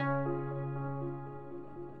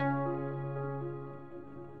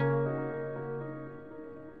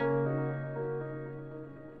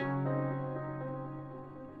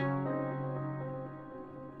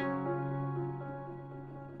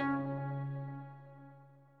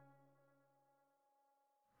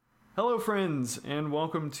Hello, friends, and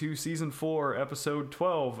welcome to Season 4, Episode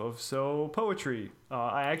 12 of So Poetry.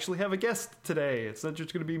 I actually have a guest today. It's not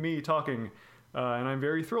just going to be me talking, and I'm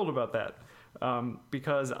very thrilled about that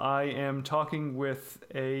because I am talking with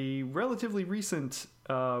a relatively recent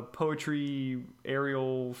poetry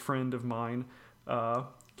aerial friend of mine,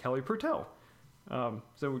 Kelly Purtell.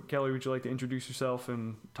 So, Kelly, would you like to introduce yourself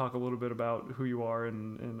and talk a little bit about who you are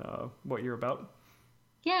and what you're about?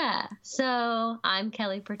 Yeah, so I'm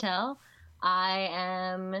Kelly Purtell. I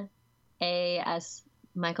am as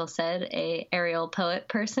Michael said, a aerial poet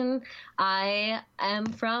person. I am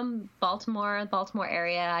from Baltimore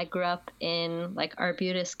area. I grew up in like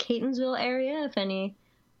Arbutus, Catonsville area. If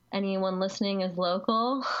anyone listening is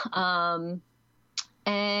local, and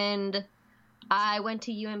I went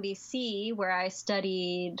to UMBC where I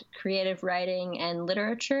studied creative writing and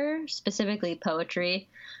literature, specifically poetry.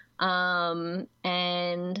 And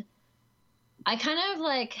I kind of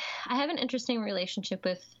I have an interesting relationship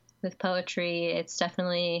with poetry. It's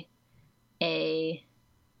definitely a,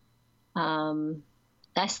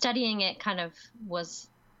 studying it kind of was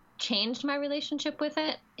changed my relationship with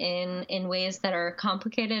it in ways that are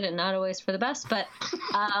complicated and not always for the best, but,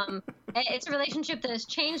 it's a relationship that has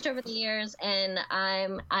changed over the years, and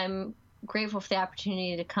I'm grateful for the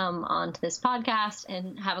opportunity to come onto this podcast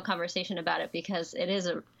and have a conversation about it because it is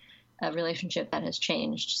a relationship that has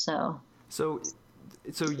changed. So, so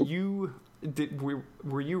you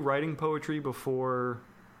were you writing poetry before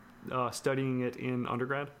studying it in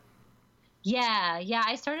undergrad? Yeah,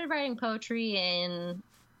 I started writing poetry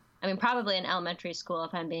probably in elementary school,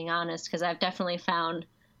 if I'm being honest, because I've definitely found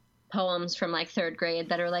poems from like third grade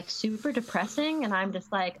that are like super depressing, and I'm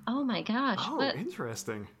just like, oh my gosh, Oh,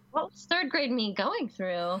 interesting. what was third grade me going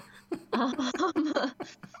through? um,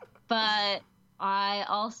 but I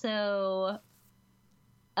also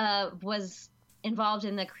was involved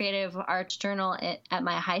in the creative arts journal at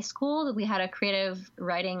my high school. We had a creative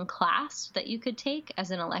writing class that you could take as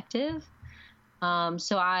an elective.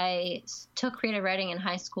 So I took creative writing in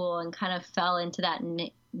high school and kind of fell into that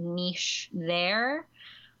niche there.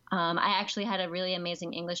 I actually had a really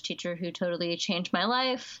amazing English teacher who totally changed my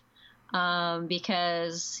life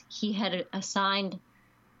because he had assigned,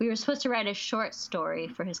 we were supposed to write a short story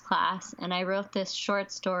for his class, and I wrote this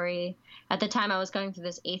short story. At the time, I was going through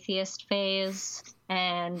this atheist phase,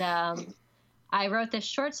 and I wrote this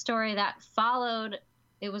short story that followed.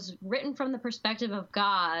 It was written from the perspective of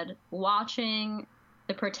God, watching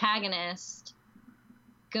the protagonist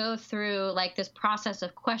go through like this process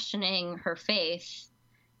of questioning her faith,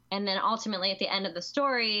 and then ultimately at the end of the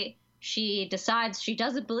story, she decides she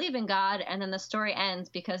doesn't believe in God, and then the story ends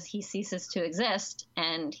because he ceases to exist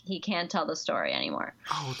and he can't tell the story anymore.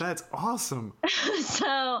 Oh, that's awesome.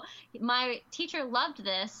 So my teacher loved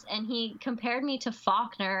this, and he compared me to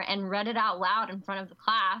Faulkner and read it out loud in front of the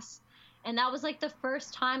class. And that was like the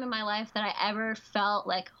first time in my life that I ever felt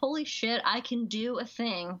like, holy shit, I can do a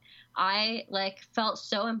thing. I like felt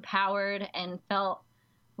so empowered and felt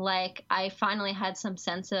like I finally had some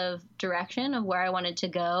sense of direction of where I wanted to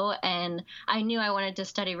go. And I knew I wanted to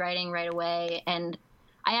study writing right away. And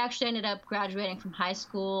I actually ended up graduating from high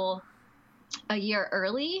school a year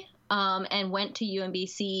early, and went to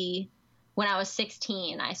UMBC when I was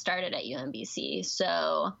 16. I started at UMBC.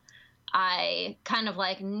 So I kind of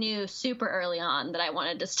like knew super early on that I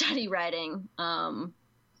wanted to study writing,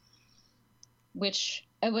 which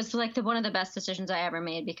it was like one of the best decisions I ever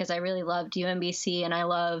made because I really loved UMBC, and I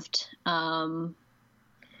loved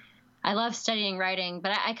studying writing,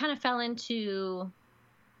 but I kind of fell into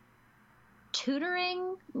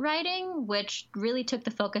tutoring writing, which really took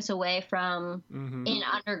the focus away from in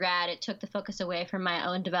undergrad. It took the focus away from my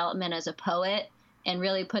own development as a poet and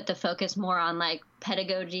really put the focus more on like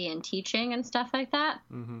pedagogy and teaching and stuff like that,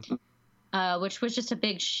 which was just a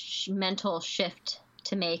big mental shift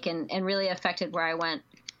to make, and really affected where I went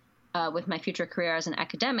with my future career as an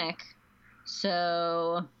academic.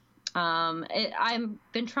 So I've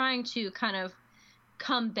been trying to kind of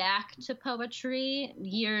come back to poetry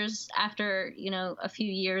years after, a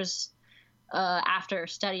few years after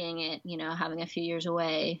studying it, having a few years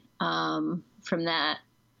away from that.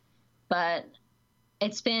 But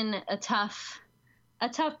it's been a tough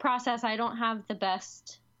process. I don't have the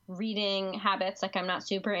best reading habits. Like, I'm not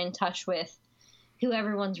super in touch with who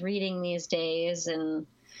everyone's reading these days, and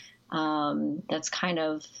that's kind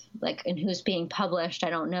of like, and who's being published, I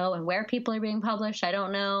don't know, and where people are being published, I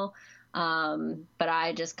don't know. But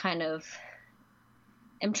I just kind of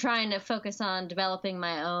am trying to focus on developing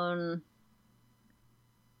my own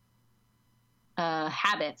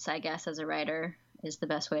habits, I guess, as a writer is the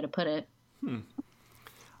best way to put it.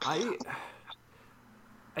 I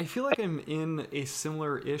I feel like I'm in a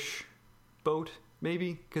similar-ish boat,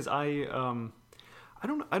 maybe, because I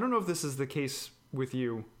don't know if this is the case with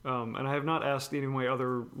you, and I have not asked any of my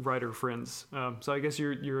other writer friends. So I guess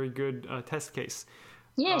you're a good test case.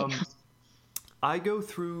 Yay. I go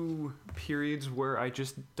through periods where I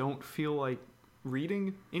just don't feel like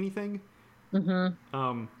reading anything.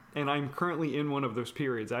 Mm-hmm. And I'm currently in one of those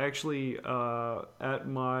periods. I actually, at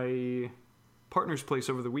my partner's place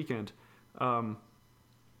over the weekend,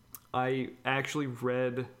 I actually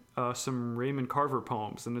read some Raymond Carver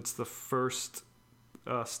poems, and it's the first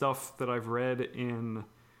stuff that I've read in,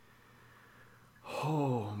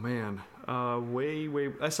 oh man,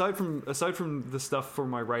 way aside from the stuff for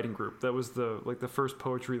my writing group. That was the first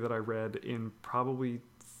poetry that I read in probably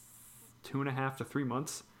 2.5 to 3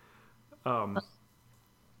 months.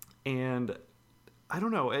 And I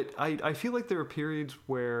don't know, I feel like there are periods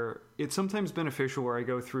where it's sometimes beneficial where I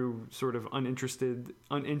go through sort of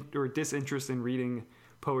or disinterest in reading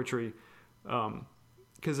poetry,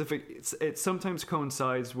 because if it sometimes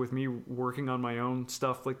coincides with me working on my own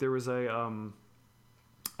stuff. Like there was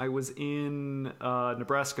I was in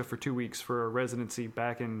Nebraska for 2 weeks for a residency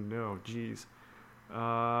back in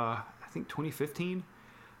I think 2015.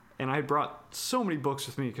 And I brought so many books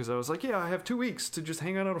with me because I was like, yeah, I have 2 weeks to just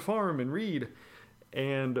hang out on a farm and read.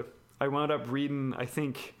 And I wound up reading, I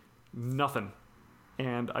think, nothing.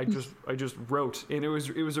 And I just wrote. And it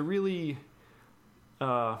was a really,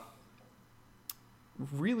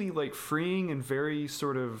 really like freeing and very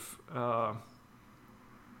sort of,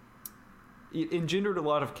 it engendered a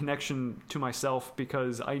lot of connection to myself,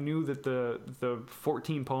 because I knew that the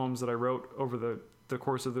 14 poems that I wrote over the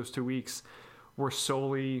course of those 2 weeks were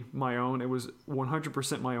solely my own. It was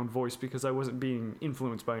 100% my own voice, because I wasn't being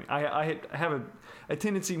influenced by it. I have a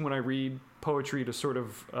tendency when I read poetry to sort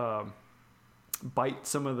of bite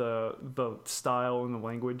some of the style and the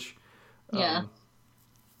language. Yeah.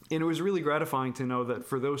 And it was really gratifying to know that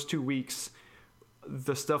for those 2 weeks,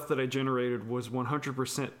 the stuff that I generated was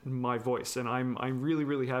 100% my voice. And I'm really,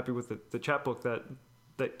 really happy with the chapbook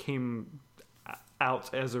that came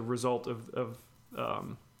out as a result of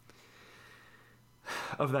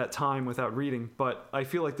that time without reading. But I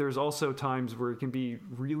feel like there's also times where it can be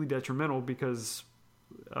really detrimental, because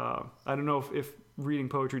I don't know if reading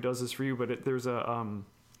poetry does this for you, but there's a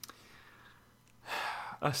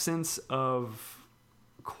sense of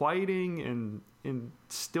quieting and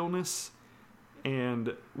stillness,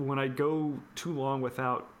 and when I go too long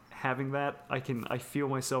without having that, I feel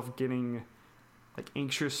myself getting like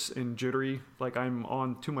anxious and jittery, like I'm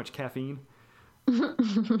on too much caffeine.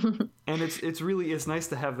 And it's nice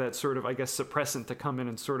to have that sort of, I guess, suppressant to come in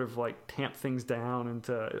and sort of like tamp things down, and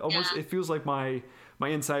to almost, it feels like my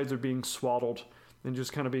insides are being swaddled and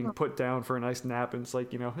just kind of being put down for a nice nap. And it's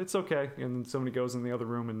like, it's okay. And then somebody goes in the other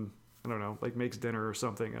room and, I don't know, like makes dinner or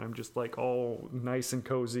something, and I'm just like all nice and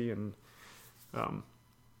cozy. And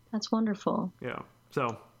that's wonderful. Yeah.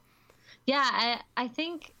 So yeah, I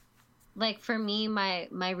think, like, for me,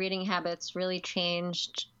 my reading habits really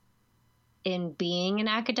changed in being an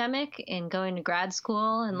academic and going to grad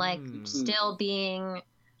school, and like still being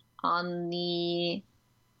on the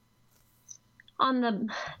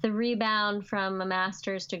rebound from a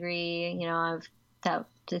master's degree.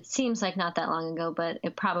 It seems like not that long ago, but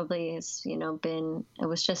it probably has, it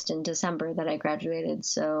was just in December that I graduated.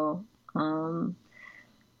 So,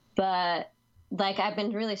 but like, I've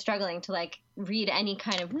been really struggling to like read any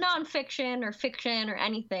kind of nonfiction or fiction or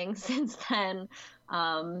anything since then.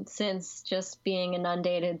 Since just being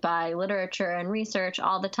inundated by literature and research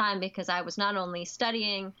all the time, because I was not only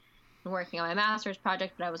studying and working on my master's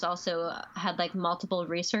project, but I was also had like multiple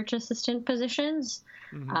research assistant positions.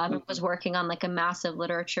 I was working on like a massive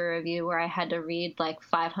literature review where I had to read like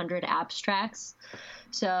 500 abstracts.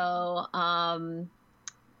 So,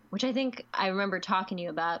 which I think I remember talking to you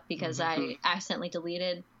about, because I accidentally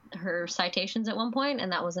deleted her citations at one point,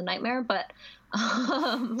 and that was a nightmare. But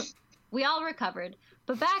we all recovered.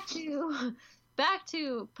 But back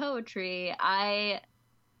to poetry, I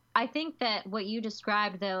think that what you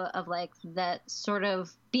described, though, of like that sort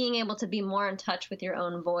of being able to be more in touch with your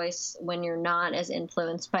own voice when you're not as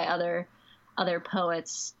influenced by other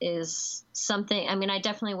poets, is something. I mean, I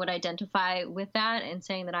definitely would identify with that, and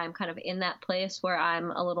saying that I'm kind of in that place where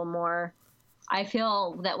I'm a little more. I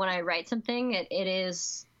feel that when I write something,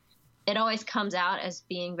 it always comes out as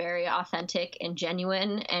being very authentic and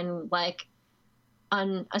genuine, and like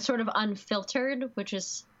a sort of unfiltered, which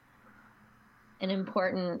is an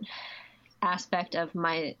important aspect of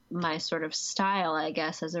my sort of style, I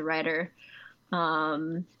guess, as a writer.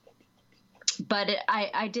 But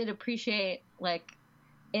I did appreciate, like,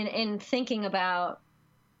 in thinking about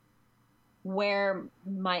where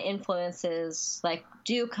my influences like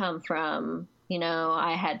do come from,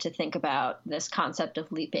 I had to think about this concept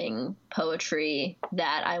of leaping poetry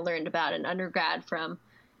that I learned about in undergrad from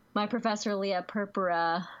my professor, Leah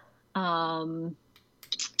Purpura. And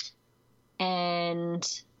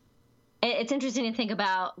it's interesting to think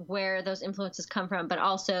about where those influences come from, but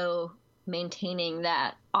also maintaining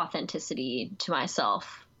that authenticity to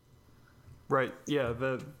myself. Right. Yeah.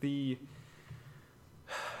 The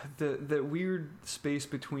weird space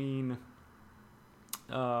between,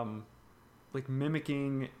 like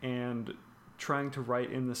mimicking and trying to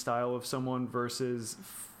write in the style of someone versus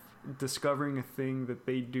discovering a thing that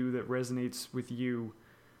they do that resonates with you,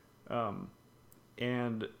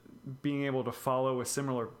 and being able to follow a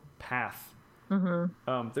similar path.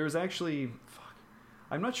 Mm-hmm. There's actually,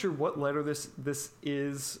 I'm not sure what letter this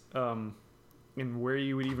is, and where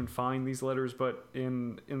you would even find these letters, but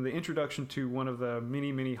in the introduction to one of the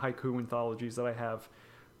mini haiku anthologies that I have,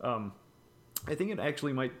 I think it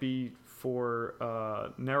actually might be for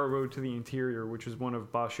Narrow Road to the Interior, which is one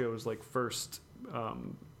of Basho's like first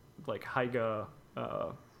like haiga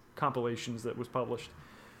compilations that was published.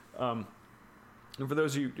 And for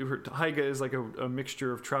those of you who heard, haiga is like a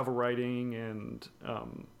mixture of travel writing and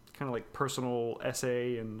kind of like personal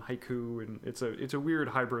essay and haiku, and it's a weird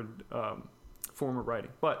hybrid form of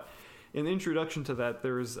writing. But in the introduction to that,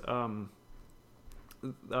 there's a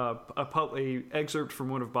excerpt from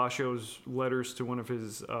one of Basho's letters to one of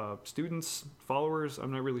his students, followers.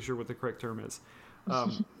 I'm not really sure what the correct term is,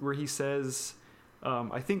 where he says,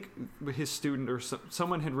 I think his student or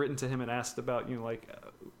someone had written to him and asked about,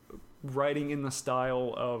 writing in the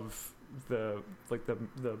style of the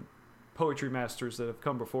poetry masters that have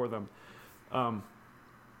come before them,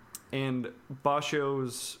 and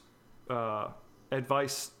Basho's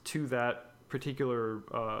advice to that particular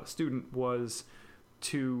student was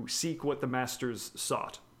to seek what the masters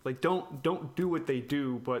sought. Like, don't do what they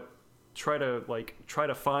do, but try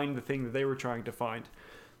to find the thing that they were trying to find.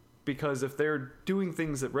 Because if they're doing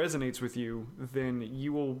things that resonates with you, then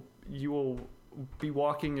you will be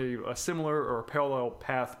walking a similar or a parallel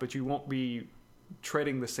path, but you won't be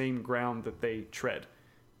treading the same ground that they tread.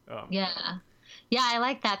 Yeah, I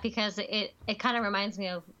like that, because it kind of reminds me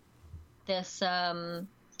of this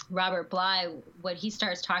Robert Bly. What he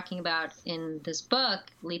starts talking about in this book,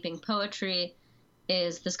 Leaping Poetry,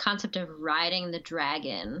 is this concept of riding the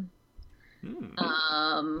dragon.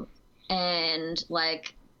 And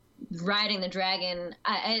like riding the dragon,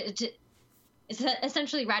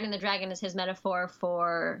 essentially riding the dragon is his metaphor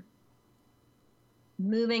for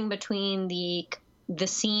moving between the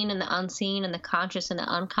seen and the unseen, and the conscious and the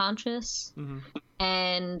unconscious. Mm-hmm.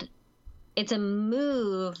 And it's a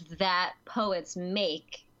move that poets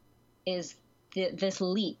make, is this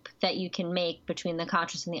leap that you can make between the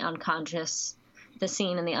conscious and the unconscious, the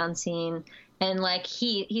seen and the unseen. And like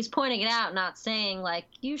he's pointing it out, not saying like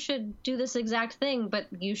you should do this exact thing, but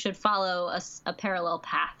you should follow a parallel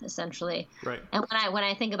path, essentially. Right. And when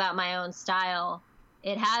I think about my own style,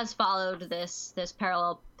 it has followed this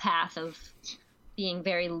parallel path of being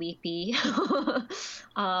very leapy.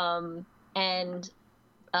 And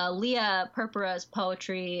Leah Purpura's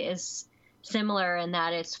poetry is similar in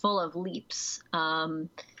that it's full of leaps,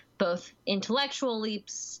 both intellectual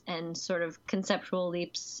leaps and sort of conceptual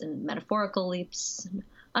leaps and metaphorical leaps, and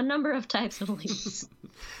a number of types of leaps.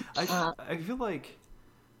 I feel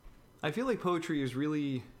like poetry is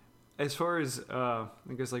really, as far as I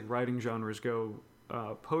guess like writing genres go,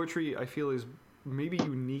 poetry I feel is maybe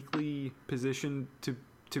uniquely positioned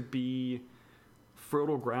to be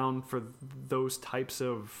fertile ground for those types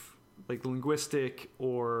of like linguistic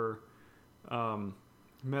or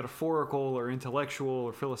metaphorical or intellectual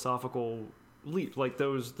or philosophical leap, like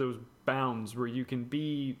those bounds where you can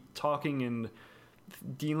be talking and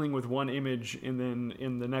dealing with one image, and then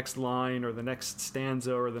in the next line or the next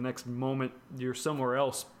stanza or the next moment you're somewhere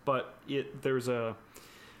else, but there's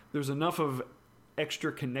enough of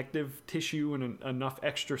extra connective tissue and enough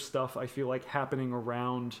extra stuff I feel like happening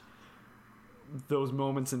around those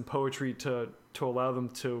moments in poetry to allow them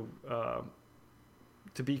to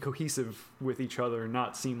be cohesive with each other and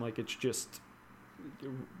not seem like it's just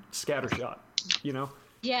scattershot,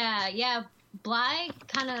 Yeah. Bly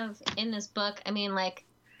kind of in this book, I mean, like,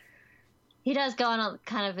 he does go on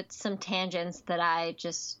kind of some tangents that I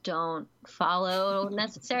just don't follow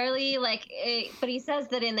necessarily. But he says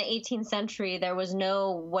that in the 18th century, there was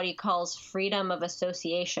no, what he calls freedom of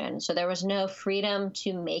association. So there was no freedom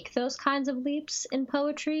to make those kinds of leaps in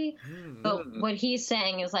poetry. But what he's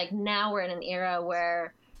saying is like, now we're in an era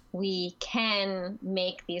where we can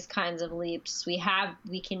make these kinds of leaps. We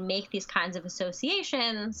can make these kinds of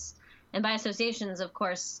associations. And by associations, of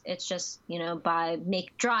course, it's just, by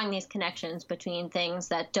drawing these connections between things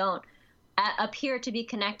that don't appear to be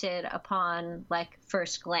connected upon, like,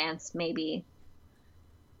 first glance, maybe.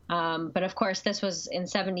 But of course, this was in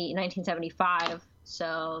 1975,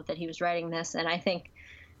 so that he was writing this. And I think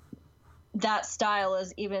that style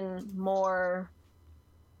is even more,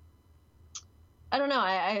 I don't know,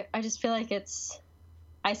 I just feel like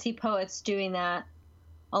I see poets doing that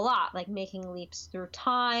a lot, like making leaps through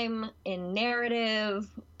time in narrative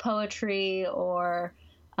poetry, or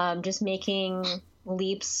just making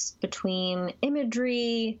leaps between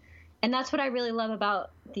imagery. And that's what I really love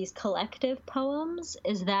about these collective poems,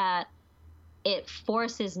 is that it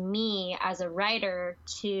forces me as a writer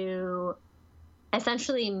to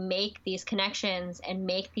essentially make these connections and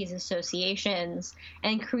make these associations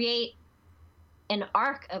and create an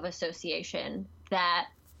arc of association that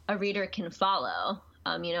a reader can follow.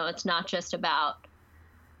 It's not just about,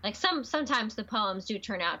 like, sometimes the poems do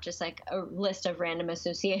turn out just like a list of random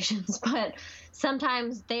associations, but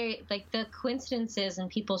sometimes they, like, the coincidences in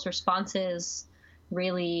people's responses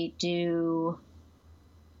really do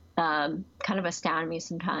kind of astound me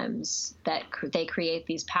sometimes, that they create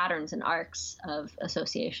these patterns and arcs of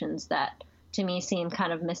associations that to me seem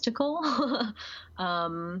kind of mystical.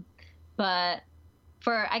 But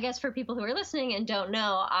for people who are listening and don't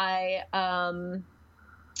know, I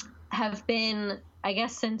have been, I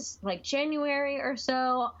guess, since like January or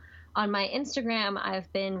so, on my Instagram,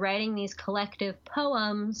 I've been writing these collective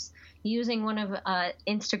poems using one of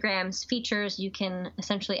Instagram's features. You can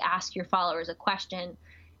essentially ask your followers a question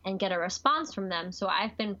and get a response from them. So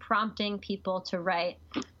I've been prompting people to write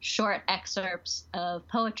short excerpts of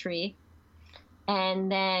poetry,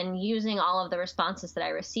 and then using all of the responses that I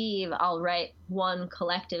receive, I'll write one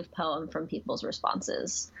collective poem from people's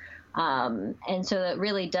responses. And so it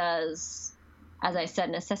really does, as I said,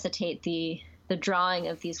 necessitate the drawing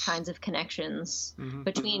of these kinds of connections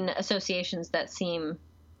between associations that seem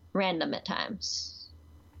random at times.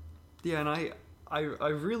 Yeah, and I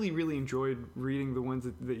really, really enjoyed reading the ones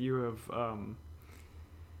that you have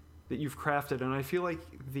that you've crafted, and I feel like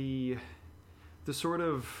the sort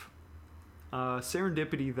of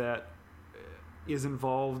serendipity that is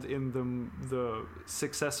involved in the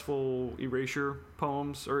successful erasure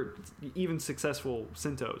poems, or even successful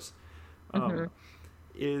cintos,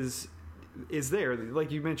 is there,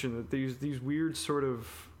 like you mentioned, that these weird sort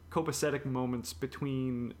of copacetic moments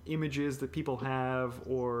between images that people have,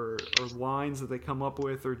 or lines that they come up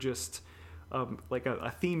with, or just like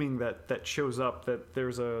a theming that shows up, that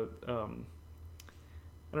there's a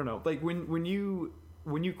I don't know, like when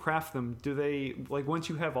you craft them, do they, like, once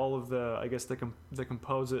you have all of the, I guess, the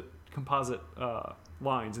composite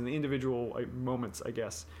lines and the individual moments, I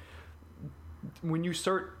guess, when you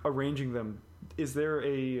start arranging them, is there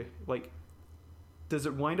a, like, does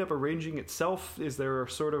it wind up arranging itself? Is there a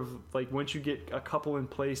sort of, like, once you get a couple in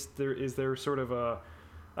place, is there sort of a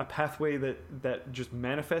pathway that just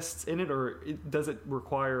manifests in it, or does it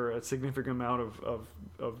require a significant amount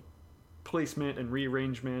of placement and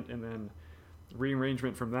rearrangement, and then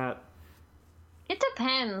rearrangement from that? It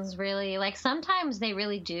depends, really. Like, sometimes they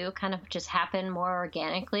really do kind of just happen more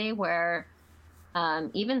organically, where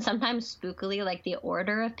even sometimes spookily, like, the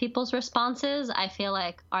order of people's responses, I feel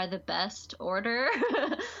like, are the best order.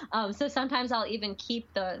 So sometimes I'll even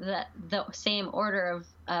keep the same order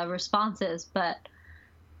of responses, but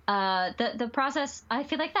the process, I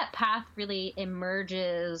feel like that path really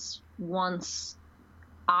emerges once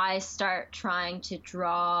I start trying to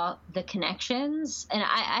draw the connections. And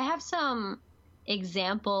I have some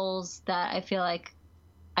examples that I feel like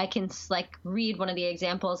I can, like, read one of the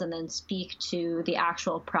examples and then speak to the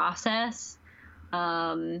actual process.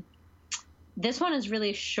 This one is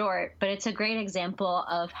really short, but it's a great example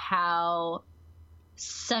of how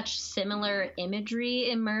such similar imagery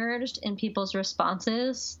emerged in people's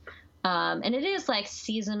responses. And it is, like,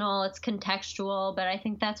 seasonal, it's contextual, but I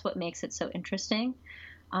think that's what makes it so interesting.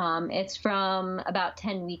 It's from about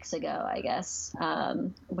 10 weeks ago, I guess,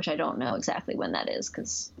 which I don't know exactly when that is,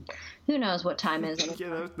 because who knows what time is it.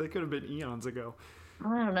 Yeah, that could have been eons ago.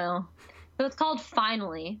 I don't know. So it's called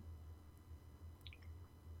Finally.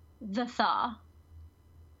 The thaw.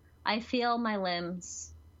 I feel my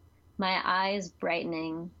limbs, my eyes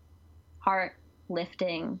brightening, heart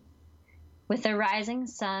lifting. With the rising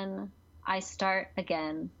sun, I start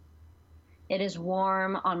again. It is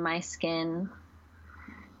warm on my skin.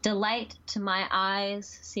 Delight to my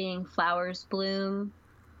eyes seeing flowers bloom,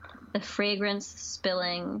 the fragrance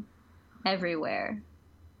spilling everywhere.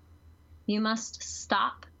 You must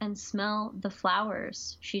stop and smell the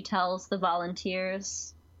flowers, she tells the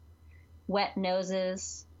volunteers. Wet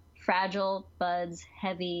noses, Fragile buds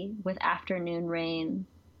heavy with afternoon rain,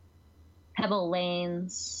 pebble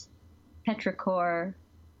lanes, petrichor,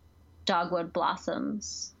 dogwood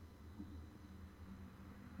blossoms.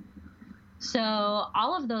 So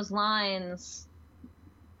all of those lines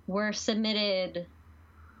were submitted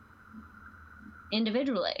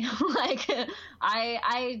individually. Like,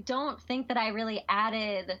 I don't think that I really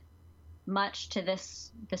added much to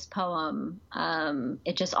this poem.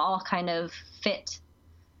 It just all kind of fit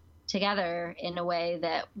together in a way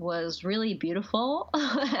that was really beautiful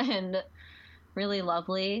and really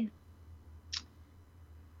lovely.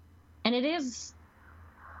 And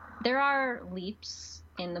there are leaps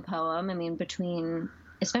in the poem. I mean, between,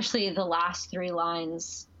 especially the last three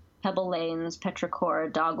lines, pebble lanes,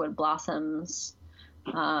 petrichor, dogwood blossoms.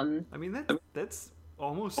 I mean, that's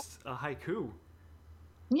almost a haiku.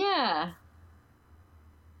 Yeah.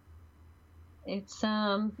 It's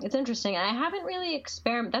interesting. I haven't really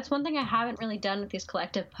that's one thing I haven't really done with these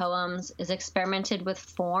collective poems, is experimented with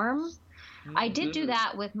form. Mm-hmm. I did do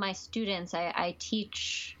that with my students. I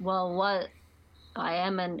teach, I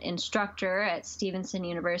am an instructor at Stevenson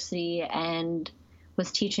University and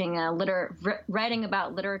was teaching a writing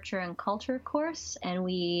about literature and culture course, and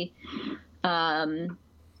we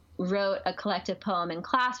wrote a collective poem in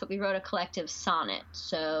class, but we wrote a collective sonnet.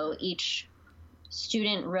 So each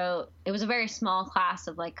student it was a very small class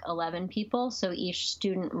of like 11 people, so each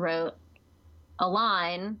student wrote a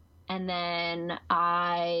line, and then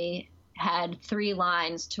I had 3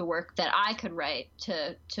 lines to work that I could write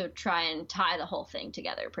to try and tie the whole thing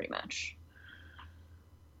together, pretty much.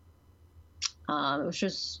 It was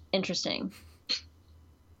just interesting.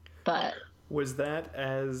 But was that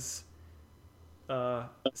as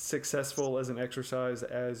successful as an exercise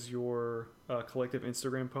as your collective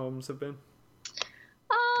Instagram poems have been?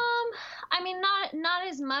 I mean, not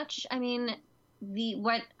as much. I mean,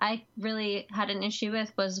 what I really had an issue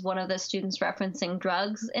with was one of the students referencing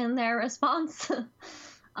drugs in their response,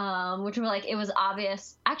 which were like, it was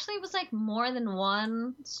obvious. Actually, it was like more than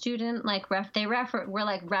one student, like were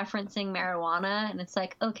like referencing marijuana, and it's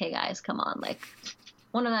like, okay, guys, come on. Like,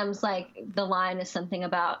 one of them's like, the line is something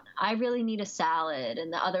about, I really need a salad,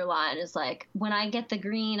 and the other line is like, when I get the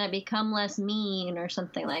green, I become less mean, or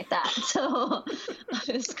something like that. So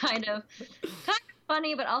it's kind of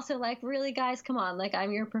funny, but also like, really, guys, come on, like,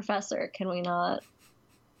 I'm your professor, can we not?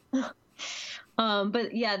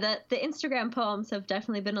 But yeah, the Instagram poems have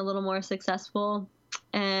definitely been a little more successful,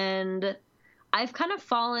 and I've kind of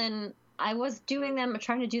I was doing them,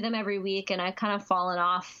 trying to do them every week, and I've kind of fallen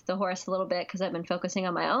off the horse a little bit because I've been focusing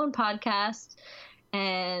on my own podcast,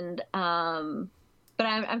 and but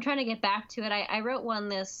I'm trying to get back to it. I wrote one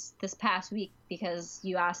this past week because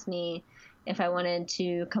you asked me if I wanted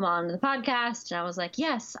to come on the podcast, and I was like,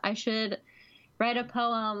 yes, I should write a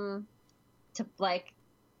poem to like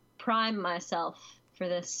prime myself for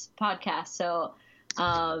this podcast. So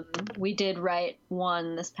we did write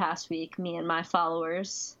one this past week, me and my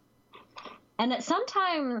followers. And it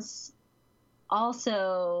sometimes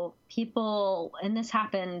also people, and this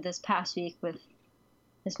happened this past week with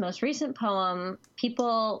this most recent poem,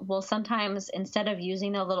 people will sometimes, instead of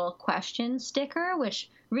using the little question sticker,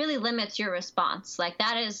 which really limits your response, like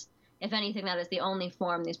that is, if anything, that is the only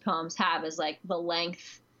form these poems have, is like the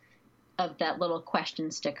length of that little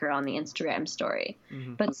question sticker on the Instagram story.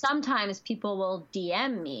 Mm-hmm. But sometimes people will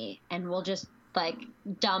DM me and will just like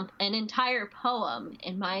dump an entire poem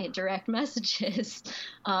in my direct messages.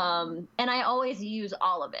 And I always use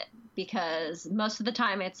all of it because most of the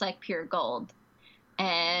time it's like pure gold.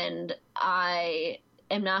 And I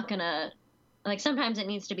am not gonna, like, sometimes it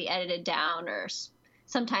needs to be edited down, or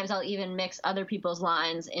sometimes I'll even mix other people's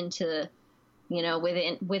lines into, you know,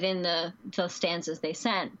 within the stanzas they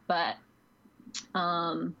sent. But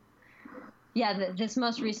yeah, this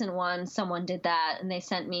most recent one, someone did that, and they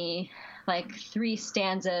sent me like 3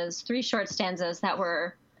 short stanzas that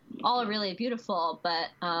were all really beautiful, but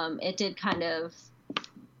it did kind of,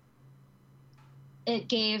 it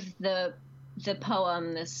gave the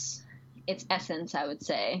poem its essence, I would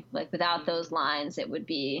say. Like, without those lines, it would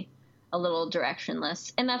be a little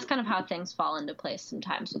directionless, and that's kind of how things fall into place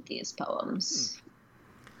sometimes with these poems.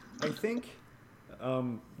 I think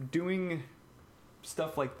doing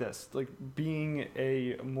stuff like this, like being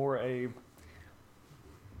a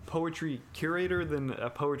poetry curator than a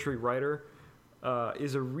poetry writer,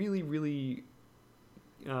 is a really, really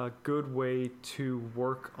good way to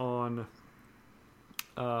work on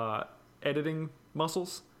editing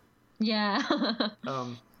muscles. Yeah.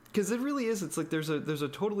 Because it really is. It's like there's a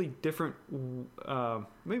totally different,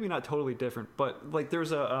 maybe not totally different, but like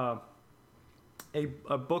there's a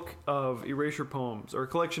a book of erasure poems, or a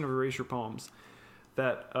collection of erasure poems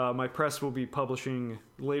that my press will be publishing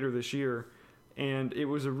later this year. And it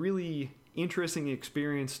was a really interesting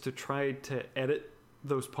experience to try to edit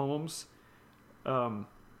those poems,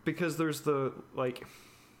 because there's the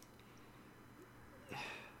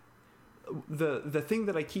thing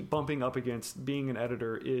that I keep bumping up against being an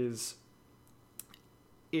editor is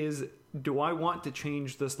do I want to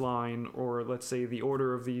change this line, or let's say the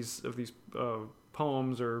order of these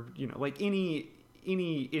poems, or like any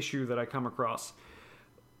issue that I come across?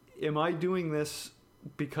 Am I doing this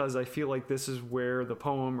because I feel like this is where the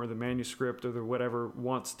poem or the manuscript or the whatever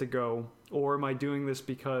wants to go, or am I doing this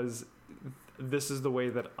because this is the way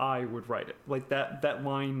that I would write it? Like that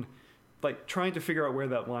line, like trying to figure out where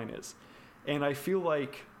that line is. And I feel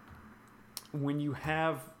like when you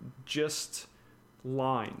have just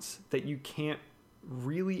lines that you can't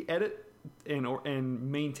really edit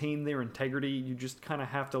and maintain their integrity, you just kind of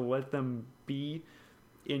have to let them be.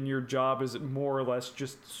 In your job is more or less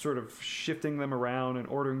just sort of shifting them around and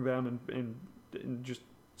ordering them and just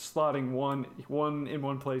slotting one in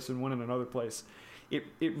one place and one in another place. It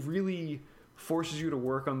really forces you to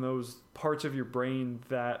work on those parts of your brain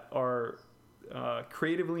that are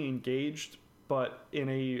creatively engaged, but in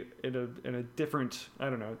a different,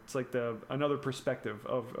 I don't know, it's like another perspective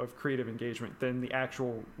of creative engagement than the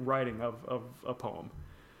actual writing of a poem.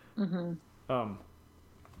 Mm-hmm.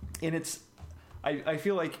 And it's, I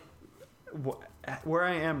feel like where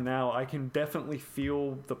I am now, I can definitely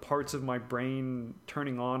feel the parts of my brain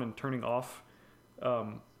turning on and turning off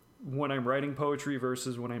when I'm writing poetry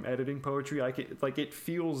versus when I'm editing poetry. It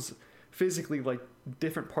feels physically like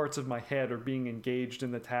different parts of my head are being engaged in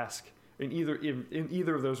the task in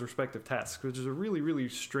either of those respective tasks, which is a really, really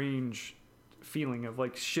strange feeling of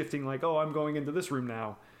like shifting, like, oh, I'm going into this room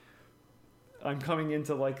now. I'm coming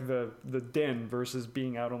into like the den versus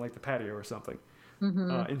being out on like the patio or something.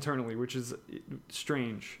 Mm-hmm. Internally, which is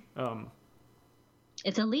strange.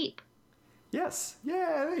 It's a leap. Yes.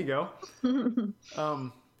 Yeah, there you go.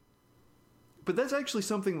 But that's actually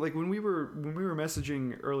something, like when we were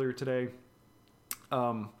messaging earlier today,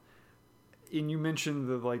 and you mentioned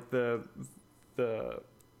the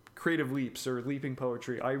creative leaps or leaping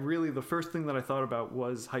poetry. The first thing that I thought about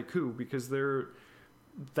was haiku, because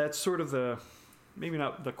that's sort of maybe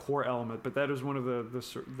not the core element, but that is one of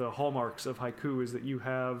the hallmarks of haiku, is that you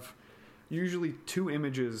have usually two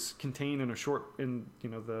images contained in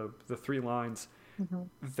the three lines. Mm-hmm.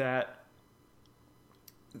 That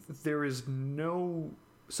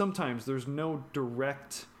sometimes there's no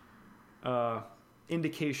direct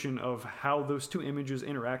indication of how those two images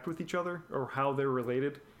interact with each other or how they're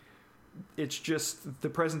related. It's just the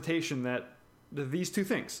presentation that these two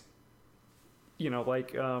things,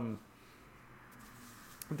 like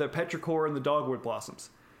the petrichor and the dogwood blossoms,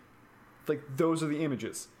 like those are the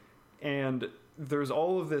images, and there's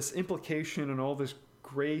all of this implication and all this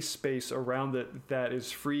gray space around it that is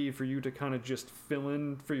free for you to kind of just fill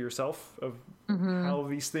in for yourself of mm-hmm. how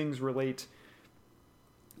these things relate,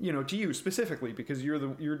 to you specifically, because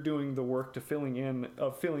you're doing the work to filling in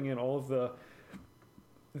all of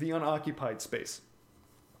the unoccupied space.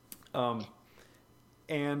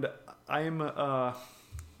 And I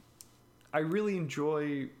really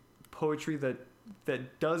enjoy poetry that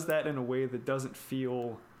does that in a way that doesn't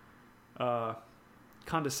feel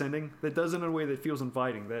condescending, that does it in a way that feels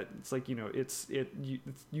inviting, that it's like,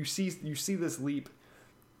 you see this leap,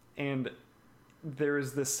 and there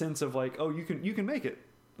is this sense of like, oh, you can make it.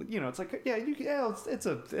 It's like,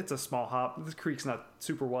 it's a small hop. This creek's not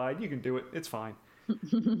super wide. You can do it. It's fine.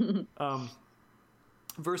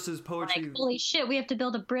 Versus poetry, like, holy shit, we have to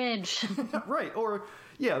build a bridge. Right. Or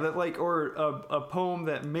a poem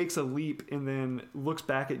that makes a leap and then looks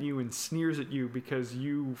back at you and sneers at you because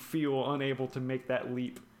you feel unable to make that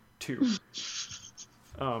leap too.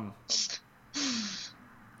 I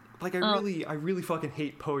really fucking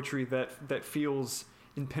hate poetry that feels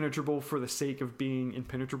impenetrable for the sake of being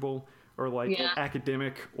impenetrable, or like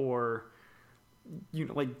academic, or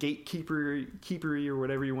like gatekeepery or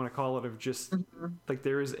whatever you want to call it, of just mm-hmm. like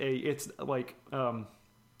it's like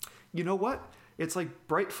it's like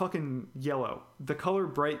bright fucking yellow. The color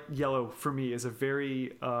bright yellow for me is a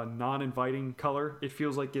very non-inviting color. It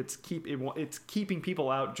feels like it's keeping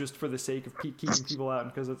people out just for the sake of keeping people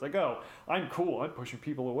out, because it's like, oh, I'm cool, I'm pushing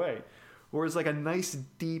people away. Whereas like a nice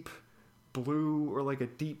deep blue or like a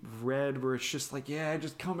deep red, where it's just like, yeah,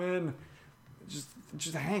 just come in,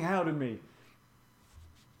 just hang out in me.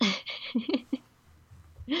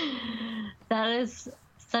 That is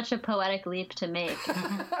such a poetic leap to make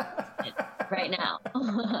right now.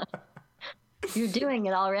 You're doing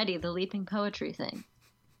it already, the leaping poetry thing.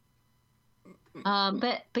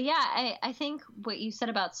 But yeah, I think what you said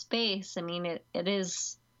about space, I mean, it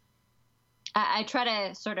is, I try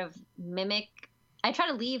to sort of mimic, I try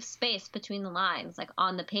to leave space between the lines, like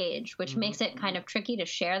on the page, which makes it kind of tricky to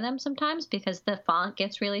share them sometimes because the font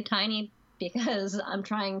gets really tiny because I'm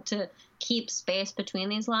trying to keep space between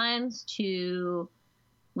these lines to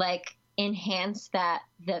like enhance that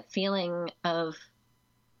feeling of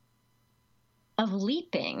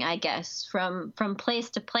leaping, I guess, from place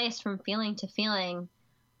to place, from feeling to feeling.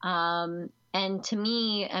 And to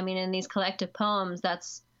me, I mean, in these collective poems,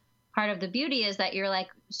 that's part of the beauty, is that you're like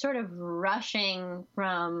sort of rushing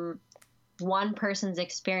from one person's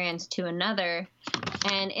experience to another.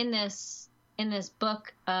 And in this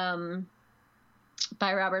book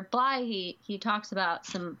by Robert Bly, he talks about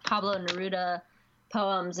some Pablo Neruda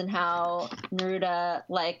poems and how Neruda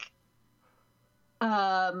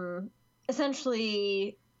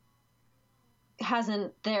essentially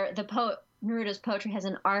Neruda's poetry has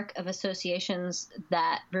an arc of associations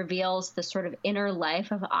that reveals the sort of inner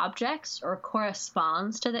life of objects, or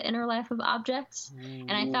corresponds to the inner life of objects.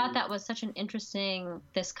 And I thought that was such an interesting,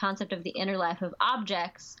 this concept of the inner life of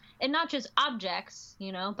objects, and not just objects,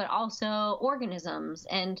 but also organisms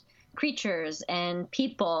and creatures and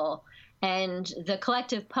people. And the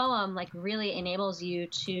collective poem really enables you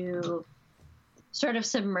to sort of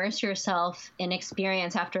submerge yourself in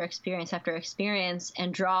experience after experience after experience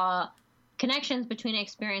and draw connections between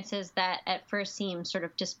experiences that at first seem sort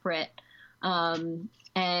of disparate. And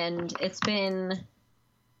it's been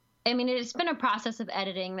a process of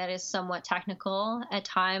editing that is somewhat technical at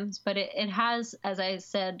times, but it has, as I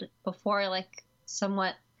said before,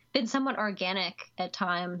 been somewhat organic at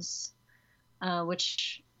times,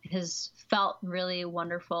 which has felt really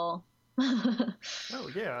wonderful. Oh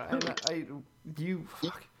yeah, and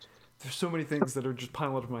there's so many things that are just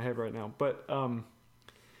piling up in my head right now. But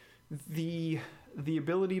the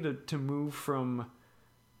ability to move from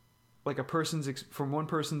from one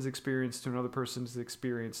person's experience to another person's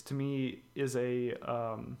experience, to me, is a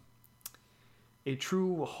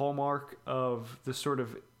true hallmark of the sort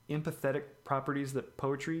of empathetic properties that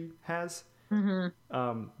poetry has.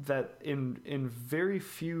 Mm-hmm. That in very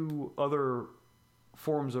few other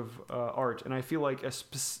forms of art, and I feel like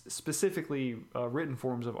specifically written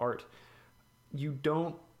forms of art, you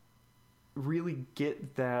don't really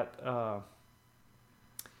get that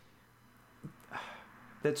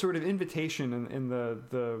that sort of invitation and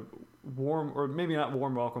the warm, or maybe not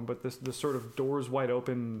warm welcome, but the sort of doors wide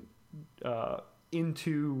open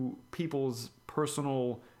into people's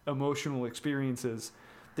personal emotional experiences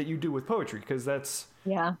that you do with poetry, because that's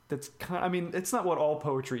kind, I mean, it's not what all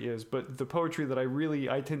poetry is, but the poetry that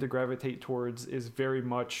I tend to gravitate towards is very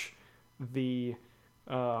much the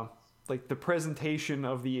the presentation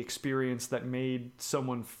of the experience that made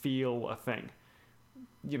someone feel a thing.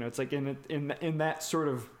 It's like in that sort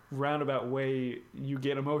of roundabout way, you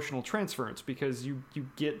get emotional transference, because you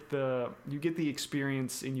get the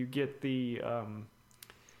experience, and you get the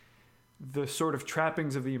sort of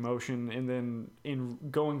trappings of the emotion, and then in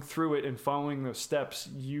going through it and following those steps,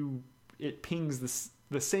 it pings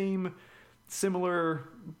the same similar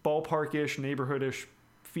ballparkish, neighborhoodish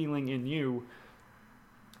feeling in you.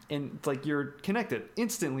 And it's like you're connected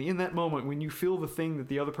instantly in that moment when you feel the thing that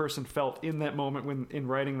the other person felt in that moment when in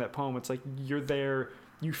writing that poem. It's like you're there,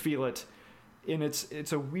 you feel it, and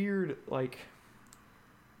it's a weird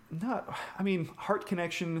heart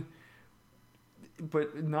connection,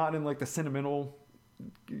 but not in the sentimental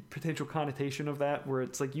potential connotation of that, where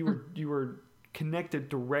it's like you were connected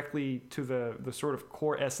directly to the sort of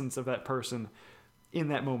core essence of that person in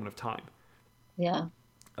that moment of time. Yeah.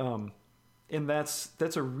 And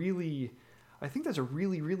that's a really, I think that's a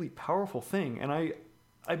really, really powerful thing. And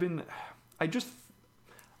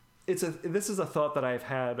this is a thought that I've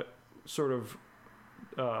had sort of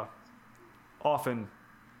often,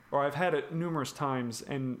 or I've had it numerous times,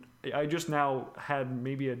 and I just now had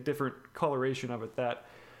maybe a different coloration of it, that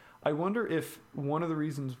I wonder if one of the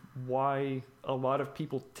reasons why a lot of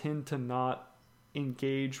people tend to not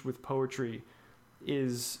engage with poetry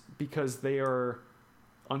is because they are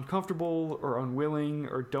uncomfortable or unwilling,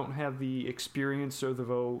 or don't have the experience or the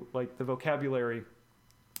vocabulary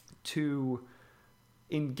to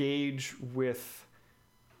engage with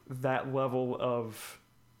that level of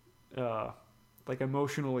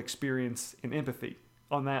emotional experience and empathy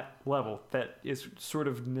on that level that is sort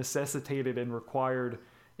of necessitated and required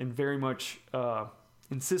and very much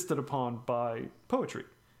insisted upon by poetry.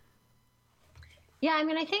 Yeah, I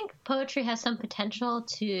mean, I think poetry has some potential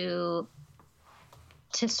to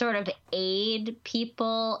sort of aid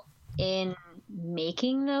people in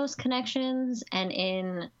making those connections and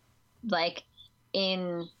in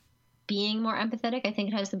being more empathetic. I think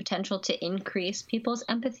it has the potential to increase people's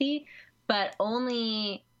empathy, but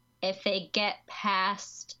only if they get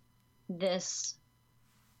past this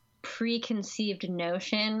preconceived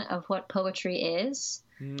notion of what poetry is.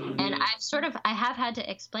 And I have had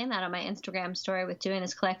to explain that on my Instagram story with doing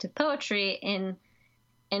this collective poetry in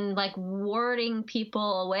like warding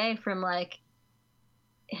people away from like,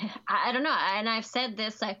 I don't know. And I've said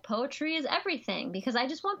this, like, poetry is everything, because I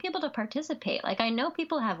just want people to participate. Like, I know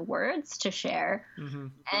people have words to share,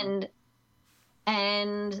 and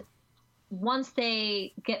once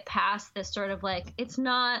they get past this sort of like, it's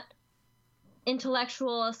not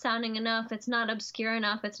intellectual sounding enough, it's not obscure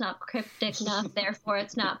enough, it's not cryptic enough, therefore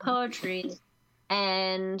it's not poetry.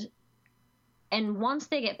 And once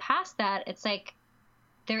they get past that, it's like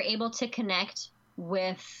they're able to connect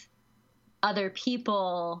with other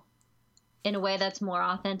people in a way that's more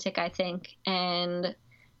authentic, I think. And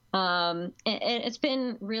it's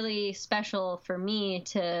been really special for me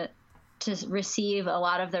to receive a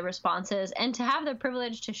lot of the responses and to have the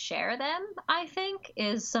privilege to share them, I think,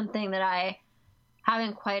 is something that I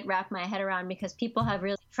haven't quite wrapped my head around, because people have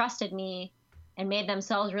really trusted me and made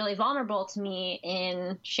themselves really vulnerable to me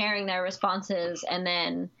in sharing their responses. And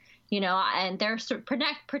then, and they're sort of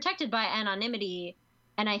protected by anonymity.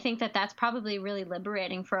 And I think that that's probably really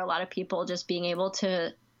liberating for a lot of people, just being able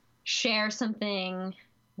to share something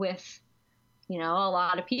with, a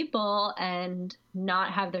lot of people and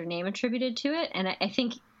not have their name attributed to it. And I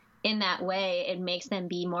think in that way, it makes them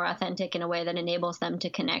be more authentic in a way that enables them to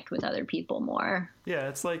connect with other people more. Yeah,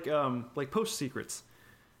 it's like Post Secrets.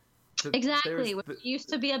 Exactly, which I used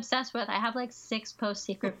to be obsessed with. I have like 6 Post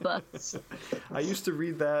Secret books. I used to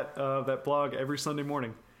read that blog every Sunday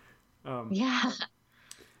morning. Yeah.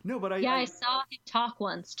 No, but I saw him talk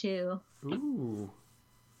once too. Ooh,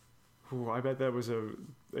 I bet that was a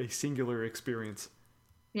singular experience.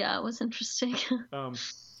 Yeah, it was interesting.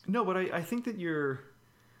 No, but I think that you're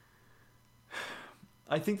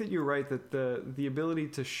right, that the ability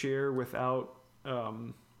to share without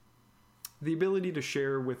the ability to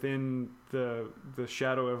share within the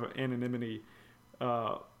shadow of anonymity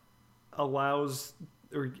allows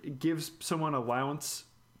or gives someone allowance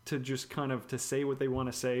to just kind of to say what they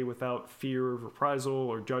want to say without fear of reprisal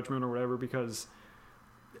or judgment or whatever, because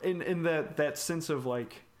in that sense of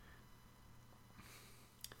like,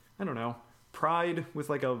 I don't know, pride with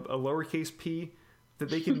like a lowercase p, that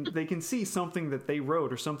they can see something that they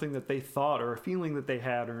wrote or something that they thought or a feeling that they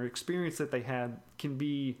had or an experience that they had can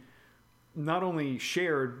be not only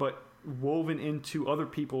shared but woven into other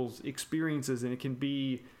people's experiences, and it can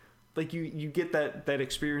be like you get that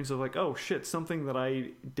experience of like, oh shit, something that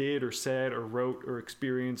I did or said or wrote or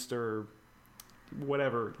experienced or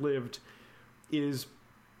whatever lived is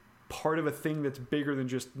part of a thing that's bigger than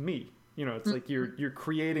just me. It's like you're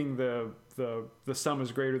creating the sum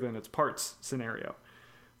is greater than its parts scenario.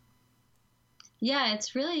 Yeah,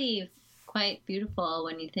 it's really quite beautiful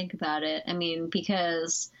when you think about it. I mean,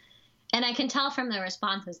 because, and I can tell from the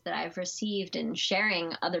responses that I've received in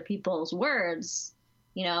sharing other people's words,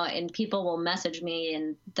 and people will message me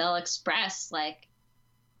and they'll express like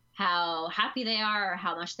how happy they are or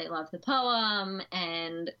how much they love the poem.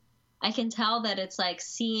 And I can tell that it's like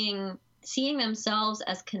seeing themselves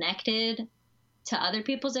as connected to other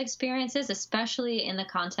people's experiences, especially in the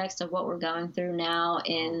context of what we're going through now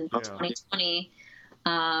in 2020,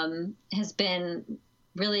 has been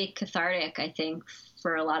really cathartic, I think,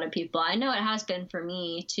 for a lot of people. I know it has been for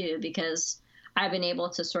me too, because I've been able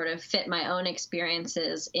to sort of fit my own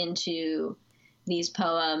experiences into these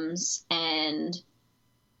poems, and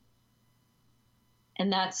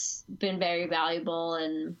that's been very valuable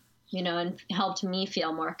and helped me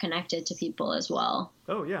feel more connected to people as well.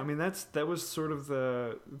 Oh yeah, I mean that was sort of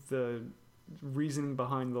the reasoning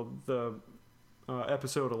behind the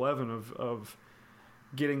episode 11 of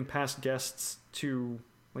getting past guests to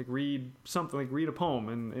like read something, like read a poem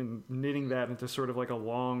and knitting that into sort of like a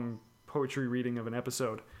long poetry reading of an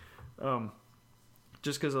episode.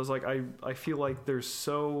 Just because I was like, I feel like there's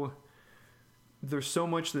so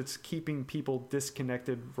much that's keeping people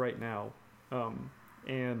disconnected right now.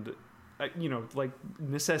 And like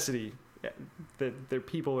necessity, that their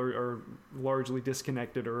people are largely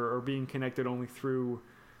disconnected or are being connected only through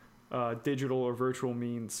digital or virtual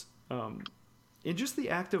means. And just the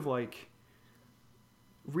act of like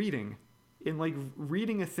reading, and like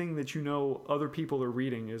reading a thing that other people are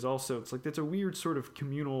reading is also, it's like, that's a weird sort of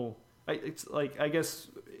communal, it's like, I guess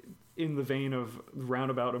in the vein of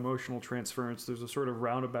roundabout emotional transference, there's a sort of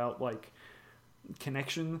roundabout like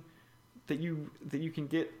connection that you can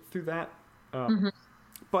get through that.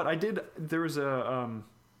 But there was a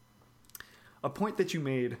point that you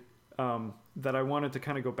made that I wanted to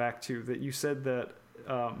kind of go back to, that you said that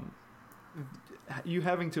you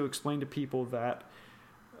having to explain to people that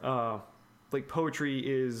like poetry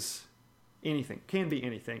is anything, can be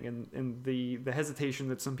anything, and the hesitation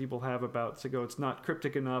that some people have about to go, it's not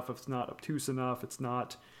cryptic enough, it's not obtuse enough, it's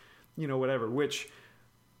not, whatever, which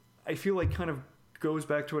I feel like kind of goes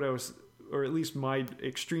back to what I was, or at least my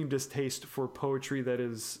extreme distaste for poetry that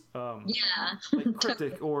is like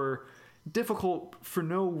cryptic or difficult for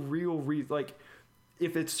no real reason. Like,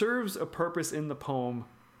 if it serves a purpose in the poem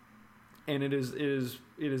and it is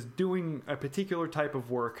doing a particular type of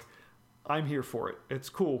work, I'm here for it. It's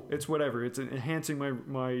cool. It's whatever. It's enhancing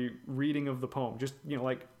my reading of the poem. Just,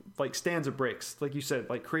 like stanza breaks, like you said,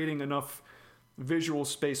 like creating enough visual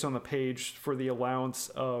space on the page for the allowance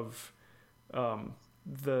of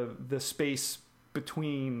the space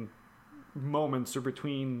between moments or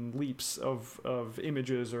between leaps of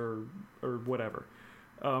images or whatever.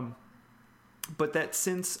 But that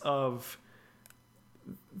sense of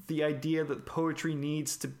the idea that poetry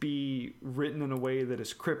needs to be written in a way that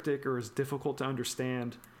is cryptic or is difficult to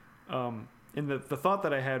understand. And the thought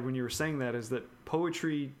that I had when you were saying that is that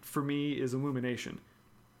poetry for me is illumination.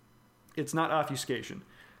 It's not obfuscation.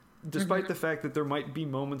 Despite the fact that there might be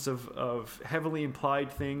moments of heavily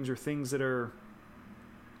implied things or things that are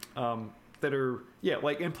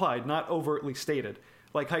like implied, not overtly stated.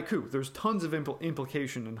 Like haiku. There's tons of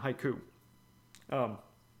implication in haiku.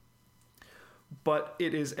 But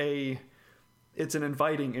it's an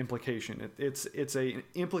inviting implication. It's a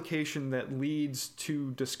implication that leads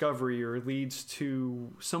to discovery or leads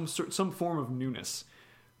to some form of newness,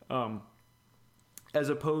 as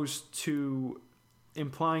opposed to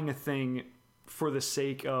implying a thing for the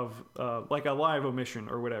sake of like a live omission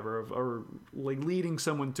or whatever, or like leading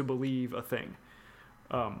someone to believe a thing.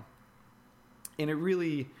 And it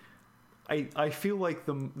really, I feel like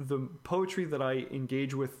the poetry that I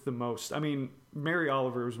engage with the most, I mean, Mary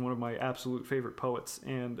Oliver is one of my absolute favorite poets,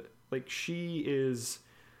 and like she is,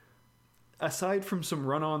 aside from some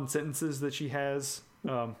run-on sentences that she has,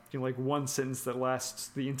 like one sentence that lasts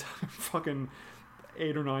the entire fucking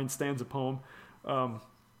 8 or 9 stanza poem,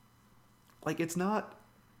 like it's not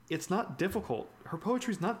difficult. Her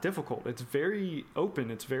poetry's not difficult. It's very open.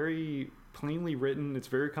 It's very plainly written. It's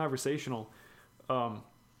very conversational.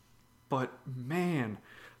 But man,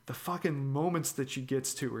 the fucking moments that she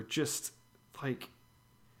gets to are just like,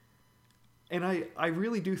 and I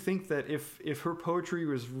really do think that if her poetry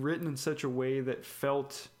was written in such a way that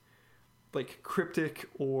felt like cryptic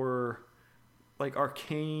or like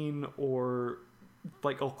arcane or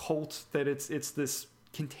like occult, that it's this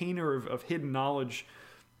container of hidden knowledge,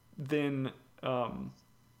 then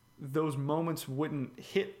those moments wouldn't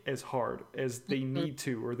hit as hard as they need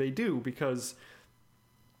to, or they do, because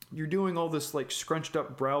you're doing all this like scrunched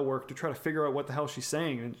up brow work to try to figure out what the hell she's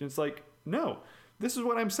saying, and it's like, no, this is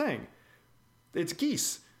what I'm saying. It's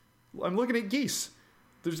geese. I'm looking at geese.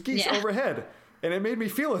 There's geese overhead, and it made me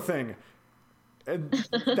feel a thing. And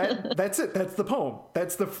that's it. That's the poem.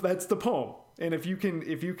 That's the poem. And if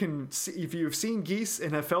you've seen geese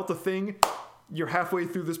and have felt a thing, you're halfway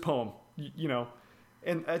through this poem.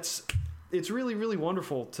 And it's really, really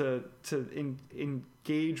wonderful to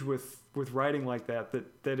engage with writing like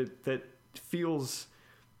that feels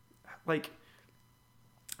like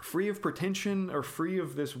free of pretension or free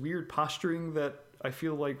of this weird posturing that I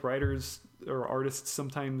feel like writers or artists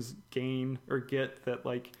sometimes gain or get, that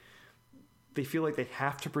like they feel like they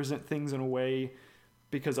have to present things in a way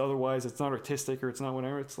because otherwise it's not artistic or it's not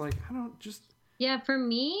whatever. It's like, I don't just... Yeah, for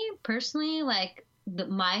me personally, like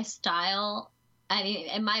my style, I mean,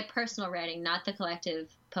 in my personal writing, not the collective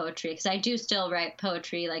poetry, because I do still write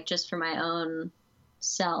poetry like just for my own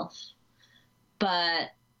self, but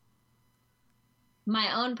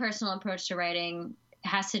my own personal approach to writing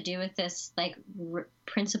has to do with this like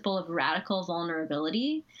principle of radical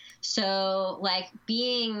vulnerability. So like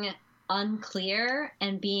being unclear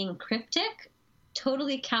and being cryptic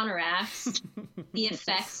totally counteracts the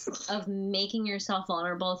effects of making yourself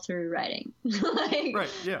vulnerable through writing. Like, right,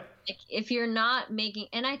 yeah. Like if you're not making,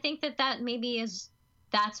 and I think that maybe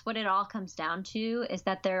that's what it all comes down to, is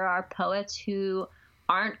that there are poets who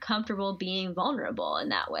aren't comfortable being vulnerable in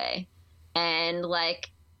that way. And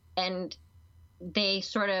they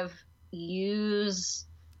sort of use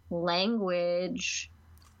language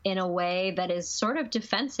in a way that is sort of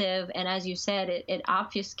defensive, and as you said, it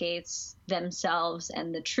obfuscates themselves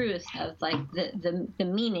and the truth of like the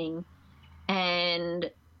meaning. And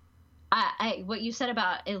I what you said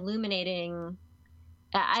about illuminating,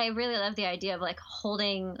 I really love the idea of like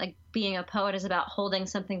holding, like being a poet is about holding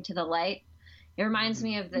something to the light. It reminds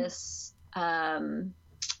me of this.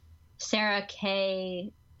 Sarah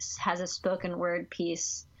Kay has a spoken word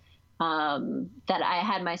piece that I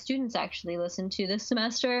had my students actually listen to this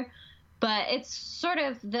semester. But it's sort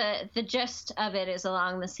of the gist of it is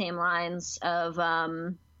along the same lines of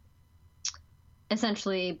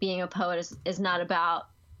essentially being a poet is not about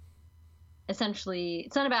it's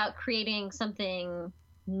not about creating something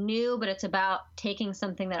new, but it's about taking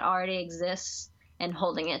something that already exists and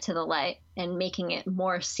holding it to the light and making it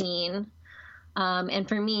more seen. And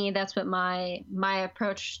for me, that's what my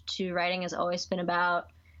approach to writing has always been about,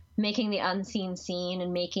 making the unseen seen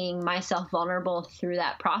and making myself vulnerable through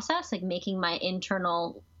that process, like making my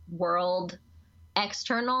internal world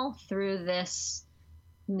external through this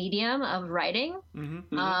medium of writing.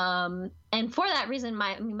 Mm-hmm, mm-hmm. And for that reason,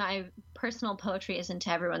 my personal poetry isn't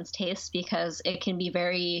to everyone's taste because it can be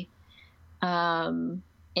very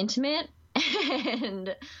intimate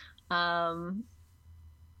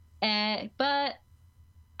but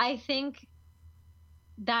I think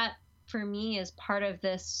that for me is part of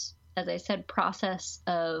this, as I said, process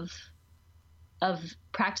of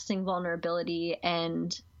practicing vulnerability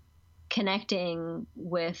and connecting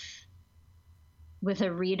with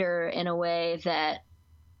a reader in a way that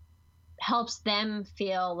helps them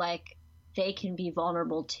feel like they can be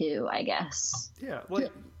vulnerable too, I guess.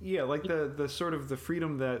 Like the sort of the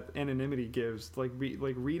freedom that anonymity gives, like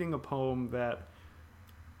reading a poem that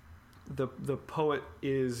the poet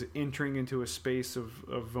is entering into a space of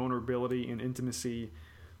vulnerability and intimacy,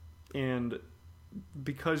 and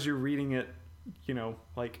because you're reading it, you know,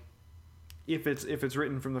 like if it's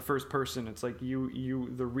written from the first person, it's like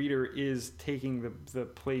you the reader is taking the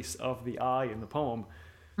place of the I in the poem.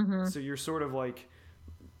 Mm-hmm. So you're sort of like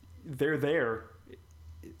they're there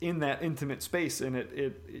in that intimate space, and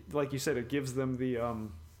it like you said, it gives them the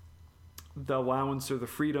allowance or the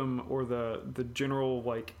freedom or the general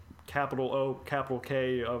like capital O, capital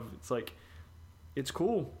K of, it's like, it's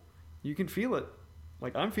cool. You can feel it.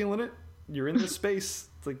 Like, I'm feeling it. You're in this space.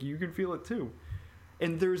 It's like, you can feel it too.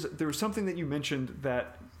 And there's something that you mentioned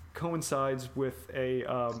that coincides with a,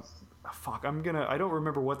 I don't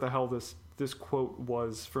remember what the hell this quote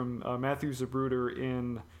was from Matthew Zapruder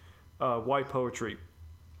in Why Poetry,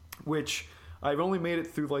 which I've only made it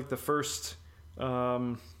through like the first,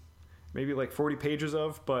 maybe like 40 pages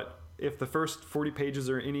of, but if the first 40 pages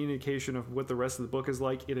are any indication of what the rest of the book is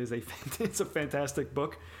like, it's a fantastic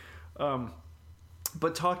book.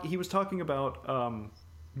 But he was talking about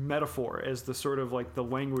metaphor as the sort of like the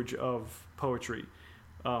language of poetry,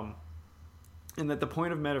 and that the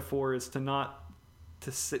point of metaphor is to not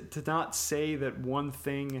say that one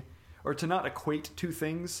thing, or to not equate two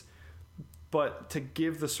things, but to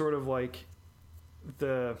give the sort of like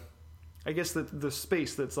the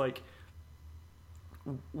space that's like,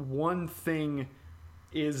 one thing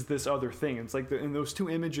is this other thing. It's like in those two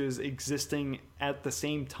images existing at the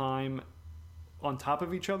same time on top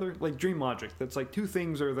of each other, like dream logic. That's like two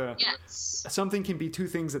things are yes. Something can be two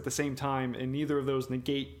things at the same time, and neither of those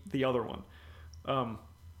negate the other one.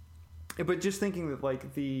 But just thinking that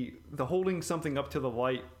like the holding something up to the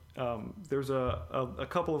light. There's a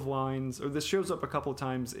couple of lines, or this shows up a couple of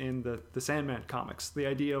times in the Sandman comics. The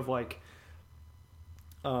idea of like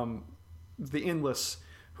the endless,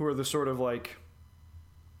 who are the sort of like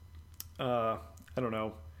I don't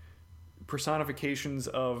know, personifications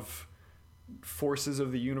of forces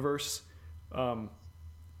of the universe,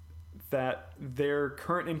 that their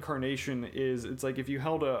current incarnation is, it's like if you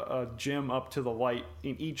held a gem up to the light,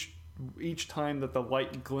 in each time that the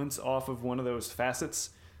light glints off of one of those facets,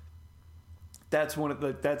 that's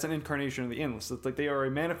an incarnation of the endless. It's like they are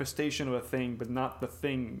a manifestation of a thing, but not the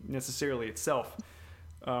thing necessarily itself.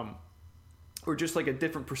 Or just like a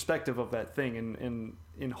different perspective of that thing. And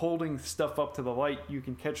in holding stuff up to the light, you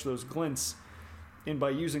can catch those glints. And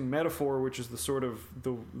by using metaphor, which is the sort of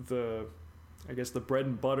the I guess the bread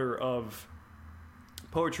and butter of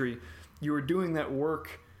poetry, you are doing that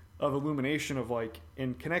work of illumination, of like,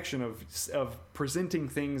 in connection of presenting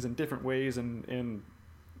things in different ways, and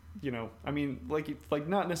you know, I mean, like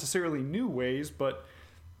not necessarily new ways, but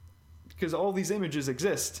because all these images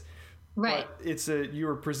exist. Right. But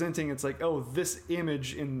you're presenting, it's like, oh, this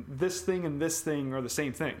image and this thing are the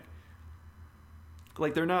same thing.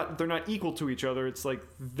 Like they're not equal to each other. It's like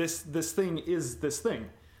this thing is this thing.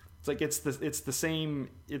 It's like it's the same,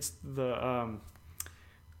 it's the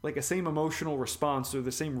like a same emotional response or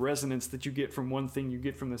the same resonance that you get from one thing you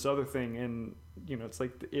get from this other thing. And you know, it's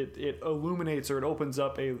like it illuminates, or it opens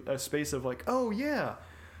up a space of like, oh yeah,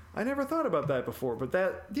 I never thought about that before, but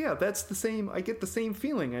that's the same. I get the same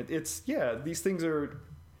feeling. These things are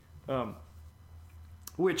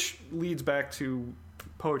which leads back to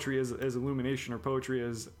poetry as illumination, or poetry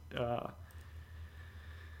as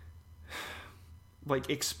like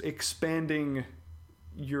expanding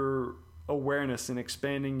your awareness and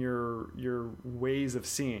expanding your ways of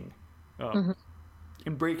seeing, and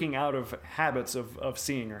breaking out of habits of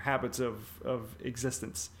seeing, or habits of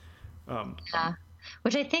existence. Yeah,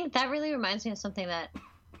 which I think that really reminds me of something that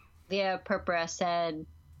Leah Purpura said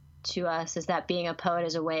to us, is that being a poet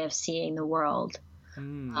is a way of seeing the world.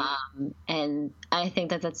 And I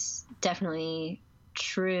think that that's definitely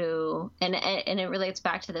true. And it relates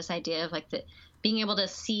back to this idea of like being able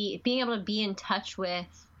to be in touch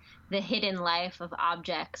with the hidden life of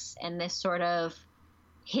objects, and this sort of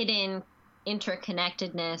hidden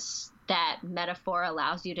interconnectedness that metaphor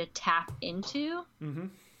allows you to tap into,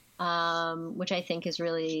 which I think is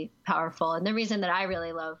really powerful. And the reason that I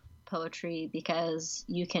really love poetry, because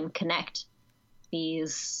you can connect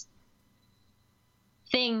these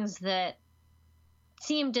things that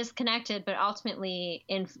seem disconnected, but ultimately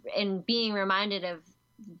in being reminded of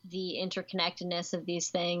the interconnectedness of these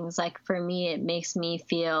things, like for me, it makes me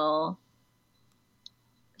feel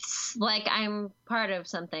like I'm part of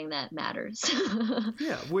something that matters.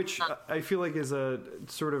 Yeah, which I feel like is a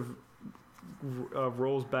sort of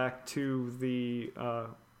rolls back to the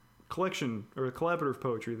collection or collaborative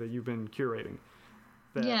poetry that you've been curating.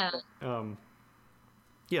 That's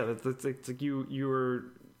like you were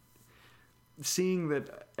seeing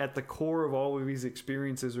that at the core of all of these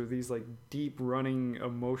experiences are these like deep running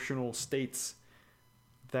emotional states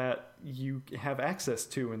that you have access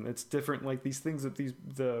to, and it's different, like these things that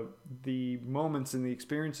the moments and the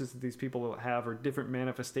experiences that these people have are different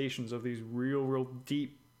manifestations of these real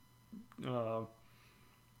deep I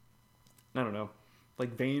don't know,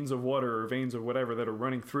 like veins of water or veins of whatever that are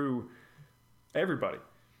running through everybody.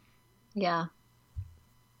 Yeah.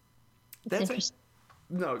 That's interesting.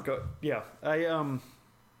 No, go. Yeah.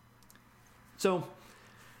 So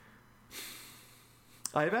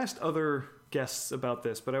I've asked other guests about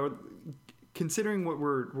this, but I would, considering what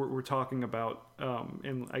we're talking about,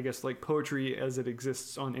 and I guess like poetry as it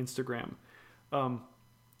exists on Instagram,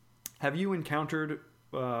 have you encountered,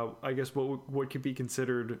 I guess what could be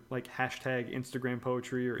considered like hashtag Instagram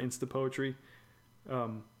poetry or Insta poetry,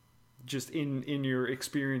 just in your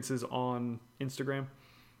experiences on Instagram?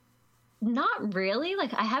 Not really.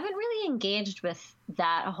 Like, I haven't really engaged with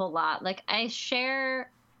that a whole lot. Like, I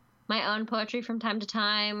share my own poetry from time to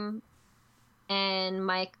time, and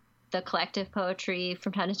the collective poetry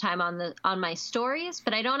from time to time on my stories,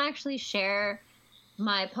 but I don't actually share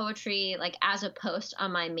my poetry like as a post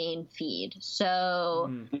on my main feed.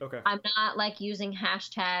 So okay. I'm not like using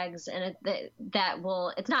hashtags, and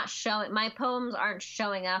it's not showing, my poems aren't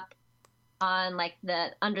showing up on like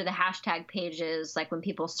under the hashtag pages, like when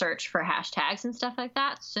people search for hashtags and stuff like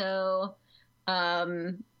that. So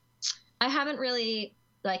I haven't really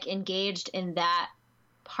like engaged in that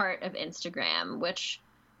part of Instagram, which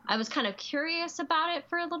I was kind of curious about it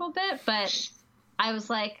for a little bit, but I was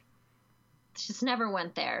like, just never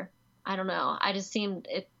went there. I don't know. I just seemed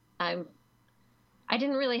I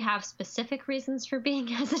didn't really have specific reasons for being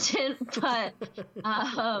hesitant, but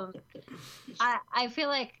I feel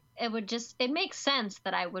like it makes sense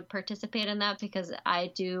that I would participate in that, because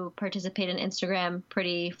I do participate in Instagram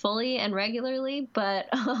pretty fully and regularly, but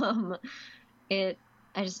I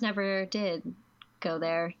just never did go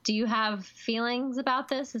there. Do you have feelings about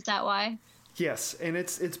this? Is that why? Yes, and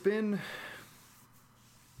it's been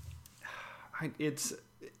I'm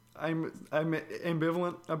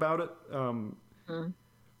ambivalent about it.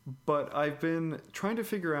 But I've been trying to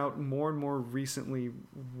figure out more and more recently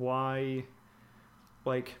why,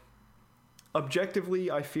 like,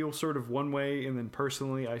 objectively I feel sort of one way, and then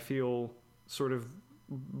personally I feel sort of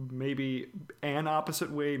maybe an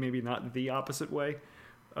opposite way, maybe not the opposite way.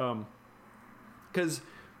 Because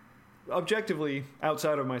objectively,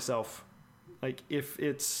 outside of myself, like if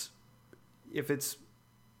it's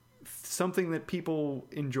something that people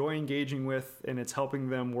enjoy engaging with and it's helping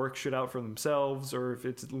them work shit out for themselves, or if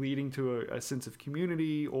it's leading to a sense of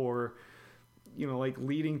community, or like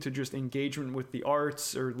leading to just engagement with the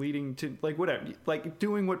arts, or leading to like whatever, like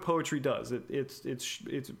doing what poetry does, it's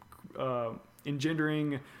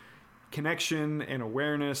engendering connection and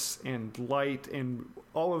awareness and light and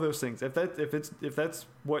all of those things. If that's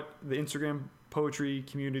what the Instagram poetry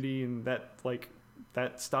community and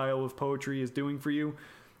that style of poetry is doing for you,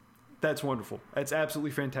 that's wonderful. That's absolutely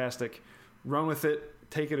fantastic. Run with it.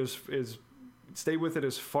 Take it stay with it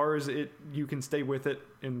as far as you can stay with it,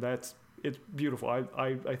 and it's beautiful.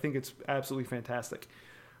 I think it's absolutely fantastic.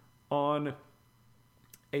 On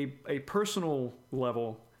a personal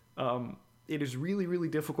level, it is really, really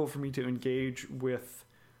difficult for me to engage with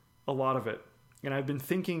a lot of it. And I've been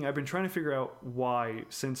trying to figure out why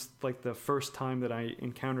since like the first time that I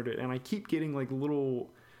encountered it. And I keep getting like little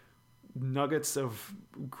nuggets of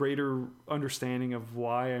greater understanding of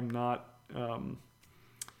why I'm not,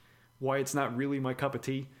 why it's not really my cup of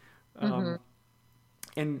tea.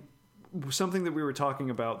 And something that we were talking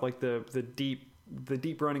about, like the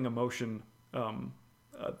deep running emotion,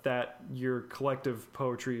 that your collective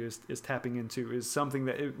poetry is tapping into, is something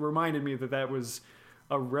that it reminded me that was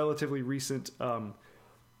a relatively recent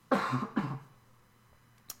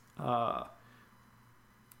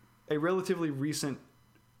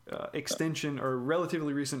extension or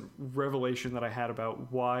relatively recent revelation that I had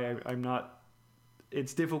about why I'm not.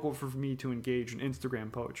 It's difficult for me to engage in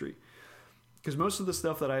Instagram poetry because most of the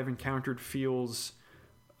stuff that I've encountered feels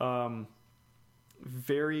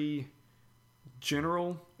very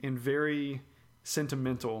general and very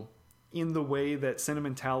sentimental, in the way that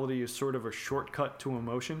sentimentality is sort of a shortcut to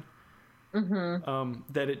emotion.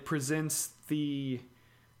 That it presents the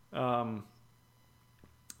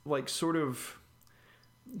like sort of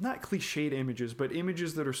not cliched images, but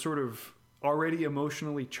images that are sort of already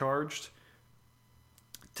emotionally charged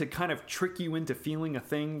to kind of trick you into feeling a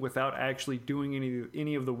thing without actually doing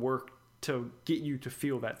any of the work to get you to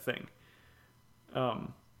feel that thing.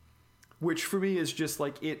 Which for me is just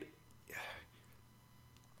like it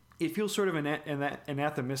feels sort of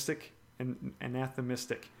anathemistic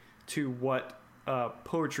to what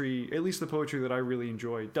poetry, at least the poetry that I really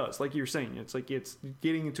enjoy, does. Like you're saying, it's like it's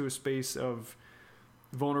getting into a space of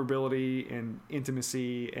vulnerability and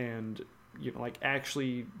intimacy, and like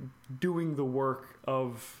actually doing the work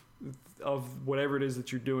of whatever it is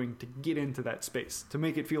that you're doing to get into that space, to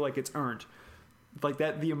make it feel like it's earned. Like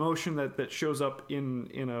that, the emotion that shows up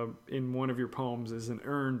in one of your poems is an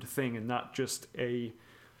earned thing, and not just a,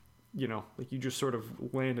 like you just sort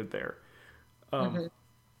of landed there.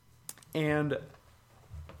 And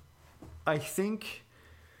I think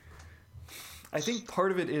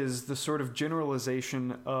part of it is the sort of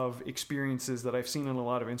generalization of experiences that I've seen in a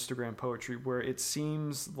lot of Instagram poetry, where it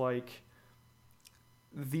seems like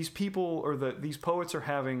these people or these poets are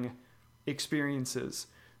having experiences,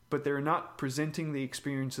 but they're not presenting the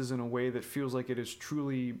experiences in a way that feels like it is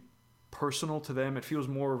truly personal to them. It feels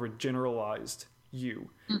more of a generalized you,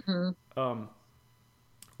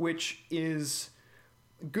 which is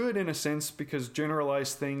good in a sense, because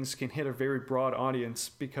generalized things can hit a very broad audience,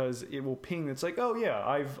 because it will ping. It's like, oh yeah,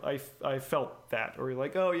 I've felt that, or you're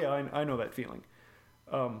like, oh yeah, I know that feeling.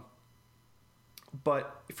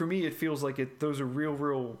 But for me, it feels like those are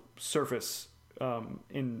real surface,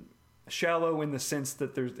 in shallow, in the sense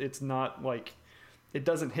that it's not like, it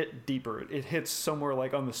doesn't hit deeper. It hits somewhere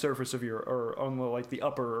like on the surface of or on the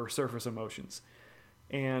upper or surface emotions.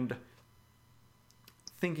 And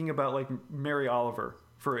thinking about like Mary Oliver,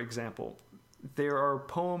 for example, there are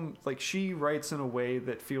poems, like she writes in a way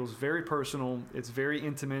that feels very personal. It's very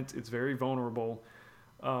intimate. It's very vulnerable.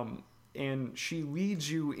 And she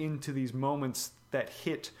leads you into these moments that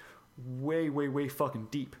hit way fucking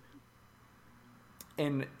deep,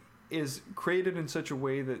 and is created in such a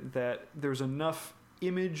way that there's enough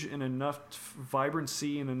image and enough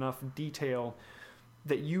vibrancy and enough detail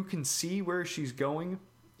that you can see where she's going,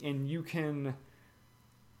 and you can,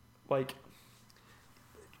 like,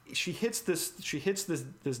 she hits this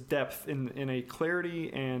depth in a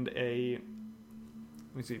clarity and a,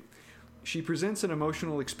 let me see, she presents an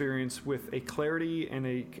emotional experience with a clarity and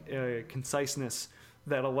a conciseness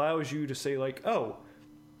that allows you to say, like, oh,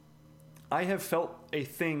 I have felt a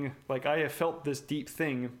thing, like I have felt this deep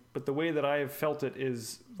thing, but the way that I have felt it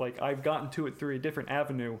is like I've gotten to it through a different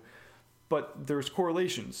avenue, but there's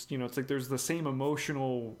correlations. It's like there's the same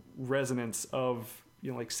emotional resonance of,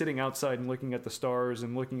 like sitting outside and looking at the stars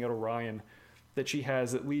and looking at Orion that she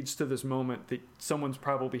has, that leads to this moment that someone's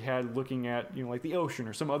probably had looking at, like the ocean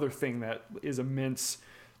or some other thing that is immense.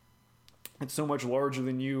 It's so much larger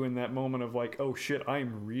than you in that moment of like, oh shit,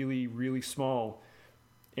 I'm really, really small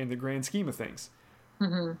in the grand scheme of things.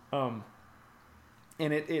 And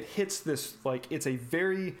it hits this, like, it's a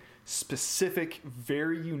very specific,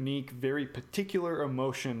 very unique, very particular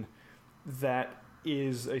emotion that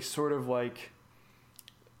is a sort of like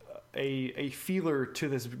a feeler to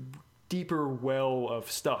this deeper well of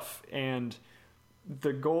stuff, and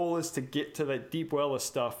the goal is to get to that deep well of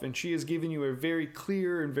stuff, and she has given you a very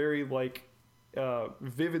clear and very like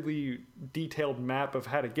vividly detailed map of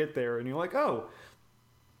how to get there, and you're like, oh,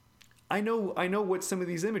 I know what some of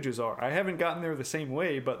these images are. I haven't gotten there the same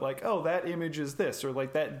way, but like, oh, that image is this, or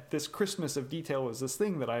like this Christmas of detail is this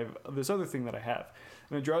other thing that I have.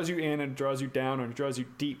 And it draws you in and it draws you down and it draws you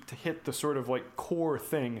deep to hit the sort of like core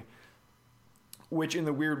thing, which in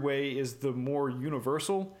the weird way is the more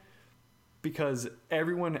universal, because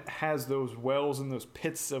everyone has those wells and those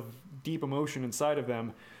pits of deep emotion inside of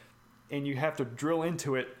them, and you have to drill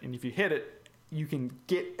into it, and if you hit it, you can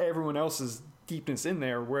get everyone else's deepness in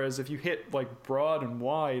there. Whereas if you hit like broad and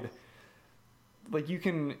wide, like you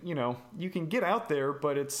can get out there,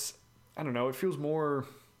 but it's, I don't know, it feels more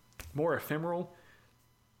ephemeral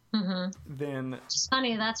than. It's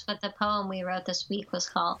funny, that's what the poem we wrote this week was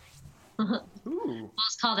called. Ooh. Well,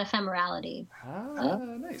 it's called Ephemerality.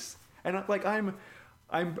 Nice. And like I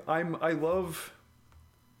love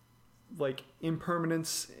like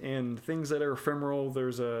impermanence and things that are ephemeral.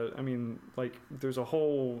 There's a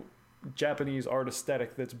whole Japanese art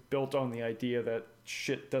aesthetic that's built on the idea that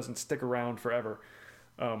shit doesn't stick around forever,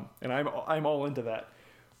 and I'm all into that.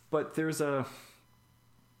 But there's a,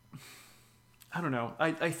 I don't know.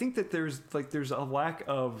 I think that there's a lack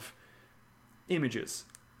of images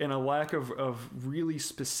and a lack of really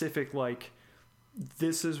specific, like,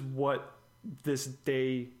 this is what this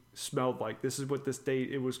day smelled like. This is what this day,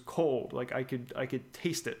 it was cold. Like I could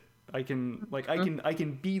taste it. I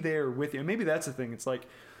can be there with you. And maybe that's the thing. It's like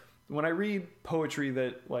when I read poetry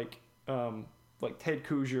that like Ted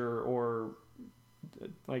Kooser or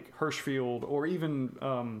like Hirschfeld or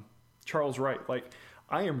even Charles Wright, like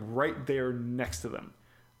I am right there next to them.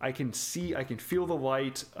 I can feel the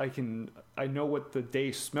light. I know what the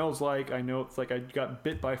day smells like. I know it's like I got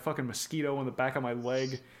bit by a fucking mosquito on the back of my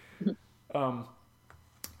leg.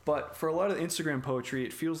 But for a lot of Instagram poetry,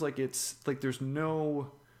 it feels like it's like there's no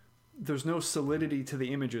solidity to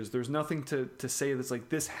the images. There's nothing to say that's like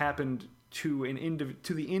this happened to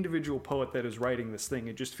the individual poet that is writing this thing.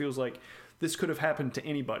 It just feels like this could have happened to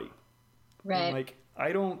anybody. Right. And like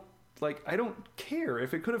I don't care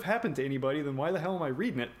if it could have happened to anybody. Then why the hell am I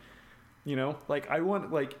reading it? You know, like I want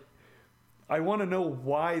to know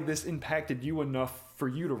why this impacted you enough for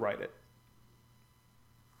you to write it.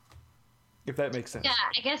 If that makes sense. Yeah,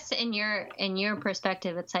 I guess in your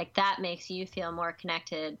perspective, it's like that makes you feel more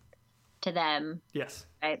connected to them. Yes.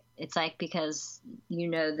 Right. It's like because you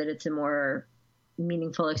know that it's a more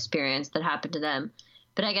meaningful experience that happened to them.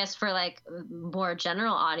 But I guess for like more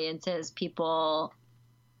general audiences, people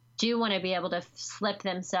do want to be able to slip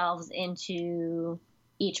themselves into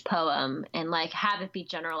each poem and like have it be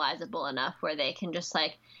generalizable enough where they can just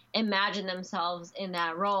like imagine themselves in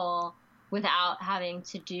that role without having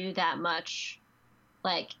to do that much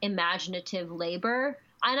like imaginative labor.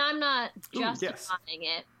 And I'm not justifying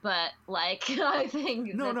it, but like I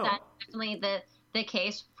think that's definitely the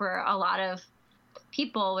case for a lot of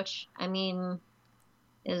people, which I mean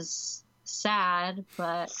is sad,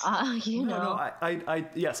 but you know.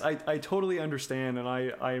 I totally understand, and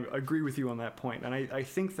I agree with you on that point. And I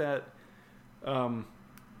think that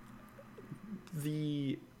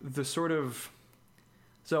the sort of,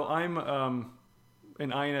 so I'm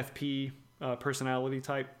an INFP personality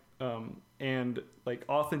type, and like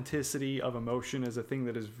authenticity of emotion is a thing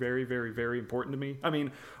that is very, very, very important to me. I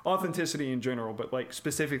mean, authenticity in general, but like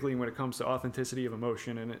specifically when it comes to authenticity of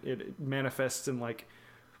emotion, and it manifests in like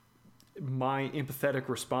my empathetic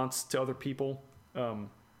response to other people.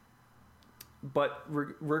 But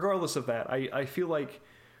regardless of that, I feel like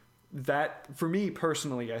that, for me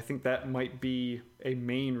personally, I think that might be a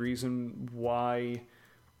main reason why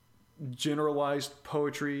generalized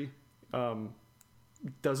poetry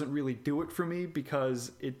doesn't really do it for me,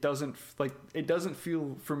 because it doesn't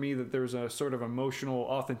feel for me that there's a sort of emotional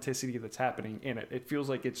authenticity that's happening in it. It feels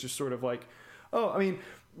like it's just sort of like,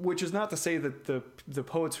 which is not to say that the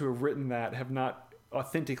poets who have written that have not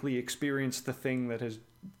authentically experienced the thing that has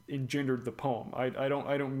engendered the poem. I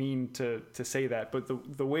don't mean to say that, but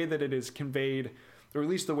the way that it is conveyed, or at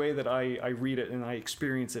least the way that I read it and I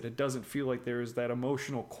experience it, it doesn't feel like there is that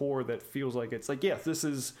emotional core that feels like it's like, yes, this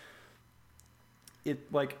is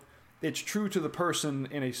it, like it's true to the person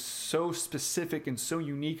in a so specific and so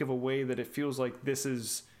unique of a way that it feels like this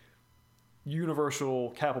is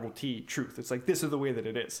universal capital T truth. It's like, this is the way that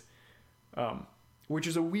it is, which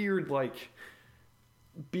is a weird, like,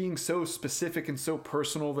 being so specific and so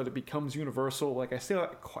personal that it becomes universal. Like, I still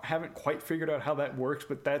haven't quite figured out how that works,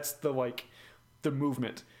 but that's the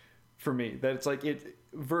movement for me, that it's like it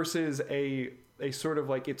versus a sort of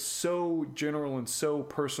like, it's so general and so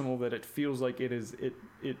personal that it feels like it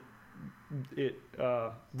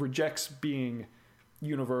rejects being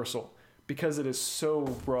universal because it is so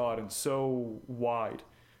broad and so wide.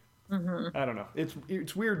 I don't know.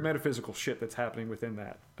 It's weird metaphysical shit that's happening within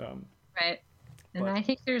that. Right. And I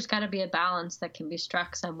think there's got to be a balance that can be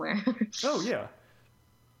struck somewhere. Oh yeah.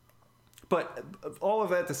 But all of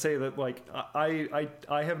that to say that, like, I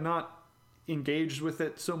have not engaged with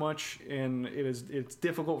it so much, and it's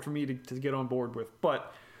difficult for me to get on board with.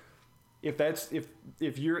 But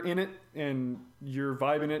if you're in it and you're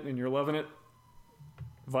vibing it and you're loving it,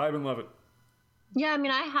 vibe and love it. Yeah, I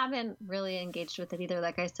mean, I haven't really engaged with it either,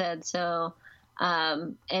 like I said. So,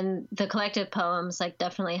 and the collective poems, like,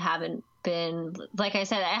 definitely haven't been, like I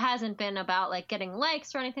said, it hasn't been about, like, getting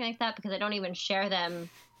likes or anything like that, because I don't even share them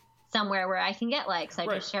somewhere where I can get likes. I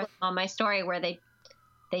just share them on my story where they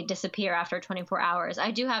disappear after 24 hours.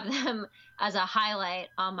 I do have them as a highlight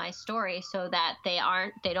on my story so that they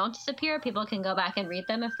don't disappear. People can go back and read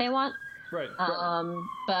them if they want. Right.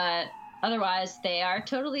 But otherwise, they are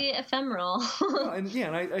totally ephemeral.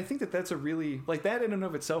 and I think that's a really, like, that in and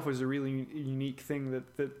of itself is a really unique thing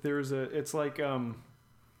that there's it's like, I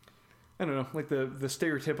don't know, like the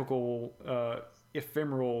stereotypical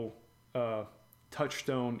ephemeral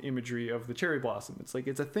touchstone imagery of the cherry blossom. It's like,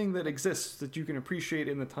 it's a thing that exists that you can appreciate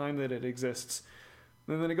in the time that it exists,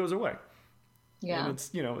 and then it goes away. Yeah. And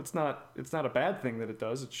it's, it's not a bad thing that it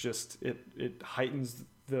does. It's just, it heightens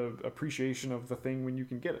the appreciation of the thing when you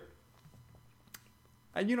can get it.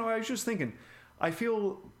 And, I was just thinking, I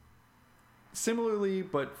feel similarly,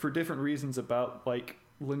 but for different reasons, about, like,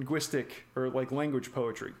 linguistic or, like, language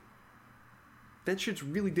poetry. That shit's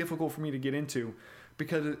really difficult for me to get into,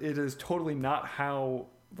 because it is totally not how,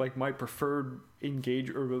 like, my preferred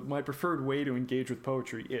way to engage with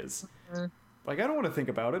poetry is. Mm-hmm. Like, I don't want to think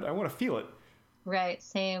about it. I want to feel it. Right.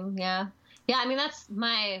 Same. Yeah. Yeah. I mean, that's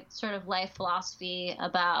my sort of life philosophy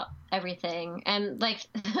about everything. And, like,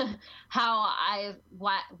 why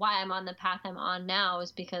I'm on the path I'm on now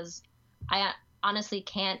is because I honestly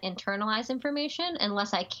can't internalize information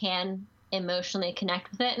unless I can emotionally connect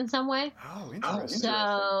with it in some way. Oh, interesting.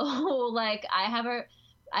 So, like,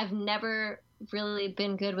 I've never really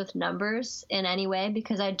been good with numbers in any way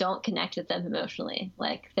because I don't connect with them emotionally.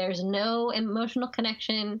 Like, there's no emotional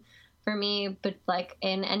connection for me, but, like,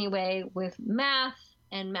 in any way with math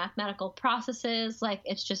and mathematical processes, like,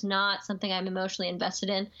 it's just not something I'm emotionally invested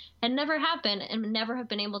in, and never have been, and never have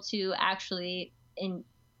been able to actually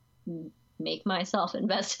make myself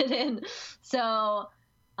invested in. So,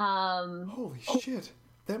 holy shit.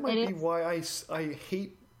 That might be why I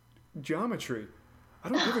hate geometry. I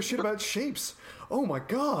don't give a shit about shapes. Oh my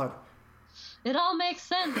god. It all makes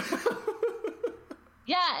sense.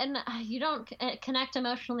 Yeah, and you don't connect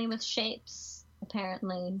emotionally with shapes,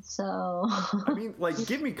 apparently. So I mean, like,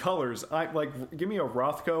 give me colors. Give me a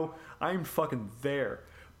Rothko. I'm fucking there.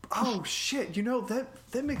 Oh shit,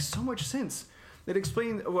 that makes so much sense. It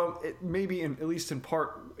explains, well, it maybe at least in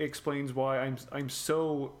part explains why I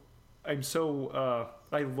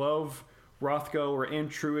love Rothko or Anne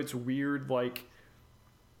Truitt's weird, like,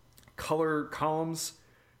 color columns.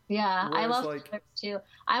 Yeah, I love colors too.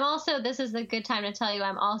 I'm also, this is a good time to tell you,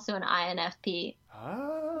 I'm also an INFP.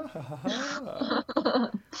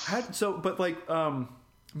 But, like,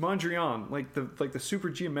 Mondrian, like the super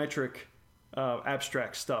geometric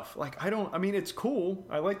abstract stuff. Like, I mean, it's cool.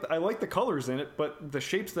 I like the colors in it, but the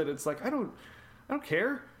shapes that it's like, I don't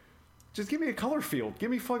care. Just give me a color field.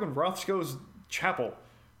 Give me fucking Rothko's chapel.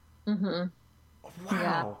 Mm-hmm. Wow.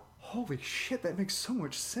 Yeah. Holy shit, that makes so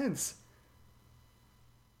much sense.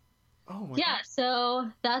 Oh my God. So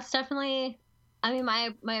that's definitely, I mean,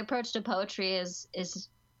 my approach to poetry is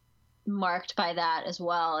marked by that as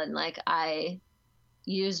well. And, like, I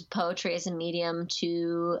use poetry as a medium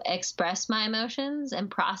to express my emotions and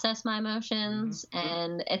process my emotions. Mm-hmm.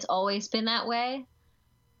 And it's always been that way.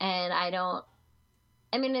 And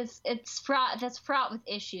it's fraught with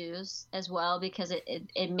issues as well, because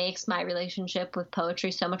it makes my relationship with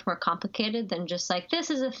poetry so much more complicated than just, like, this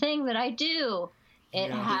is a thing that I do.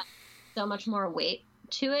 It has so much more weight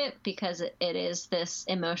to it because it is this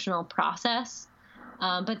emotional process.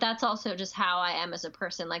 But that's also just how I am as a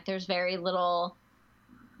person. Like, there's very little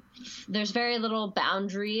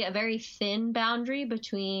boundary, a very thin boundary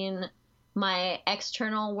between my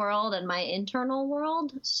external world and my internal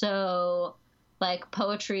world. So, like,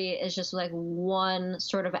 poetry is just, like, one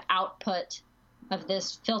sort of output of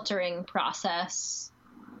this filtering process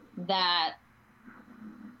that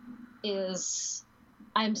is,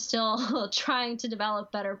 I'm still trying to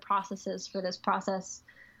develop better processes for this process,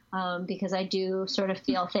 because I do sort of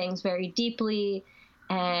feel things very deeply,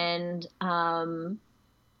 and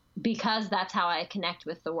because that's how I connect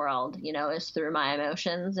with the world, is through my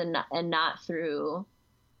emotions and not through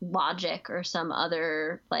logic or some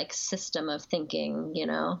other like system of thinking, you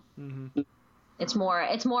know. Mm-hmm. It's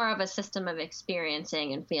more of a system of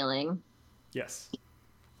experiencing and feeling. Yes.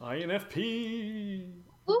 INFP.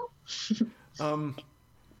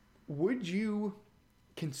 Would you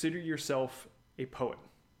consider yourself a poet?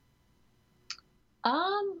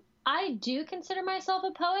 I do consider myself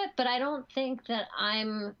a poet, but I don't think that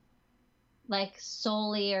I'm like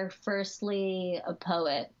solely or firstly a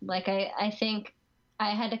poet. Like I think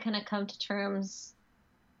I had to kind of come to terms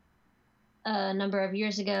a number of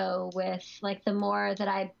years ago with like the more that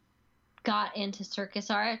I got into circus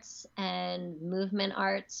arts and movement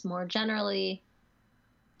arts more generally,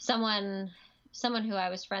 someone who I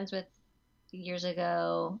was friends with years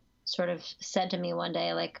ago sort of said to me one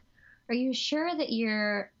day, like, "Are you sure that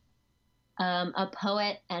you're a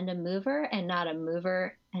poet and a mover and not a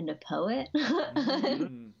mover and a poet?"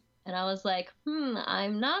 Mm. And I was like,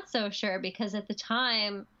 I'm not so sure, because at the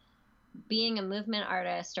time, being a movement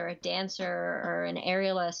artist or a dancer or an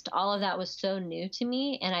aerialist, all of that was so new to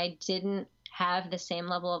me, and I didn't have the same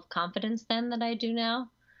level of confidence then that I do now.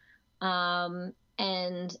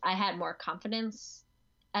 And I had more confidence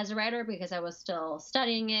as a writer because I was still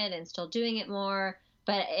studying it and still doing it more.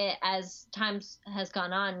 But as time has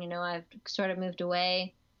gone on, you know, I've sort of moved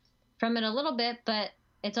away from it a little bit, but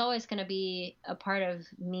it's always going to be a part of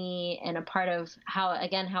me and a part of how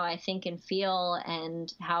I think and feel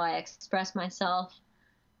and how I express myself.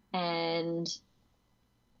 And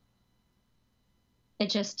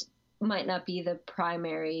it just might not be the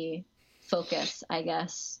primary focus, I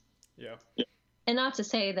guess. Yeah. And not to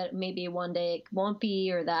say that maybe one day it won't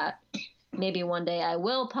be, or that maybe one day I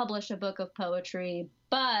will publish a book of poetry,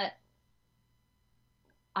 but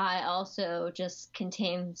I also just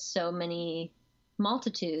contain so many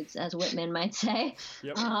multitudes, as Whitman might say,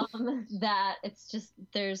 Yep. that it's just,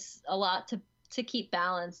 there's a lot to keep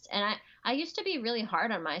balanced. And I used to be really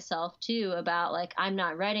hard on myself too about like, I'm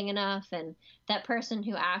not writing enough. And that person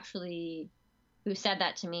who said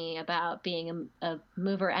that to me about being a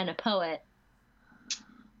mover and a poet,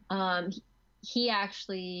 he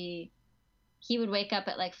would wake up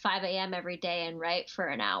at like 5 a.m. every day and write for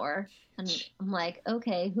an hour. And I'm like,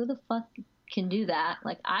 okay, who the fuck can do that?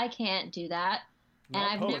 Like, I can't do that.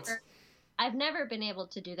 Not And poets. I've never been able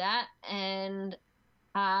to do that. And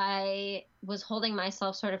I was holding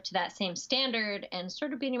myself sort of to that same standard and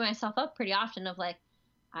sort of beating myself up pretty often of like,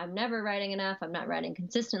 I'm never writing enough. I'm not writing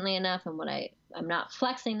consistently enough. And I'm not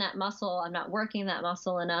flexing that muscle. I'm not working that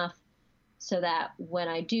muscle enough so that when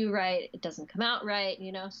I do write, it doesn't come out right,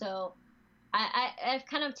 you know? So I've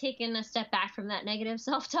kind of taken a step back from that negative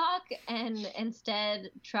self-talk and instead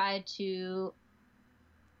tried to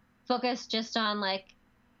focus just on like,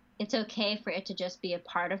 it's okay for it to just be a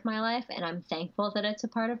part of my life, and I'm thankful that it's a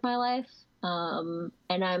part of my life. And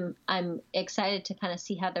I'm excited to kind of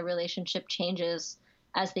see how the relationship changes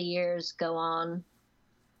as the years go on.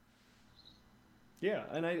 Yeah,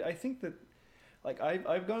 and I think that like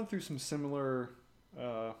I've gone through some similar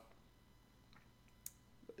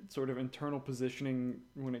sort of internal positioning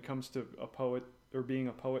when it comes to a poet or being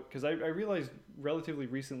a poet, because I realized relatively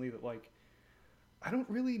recently that like I don't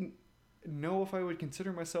really know if I would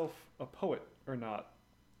consider myself a poet or not.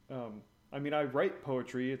 I mean, I write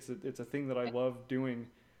poetry. It's a thing that I love doing.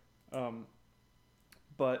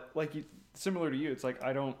 But like similar to you, it's like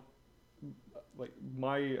I don't like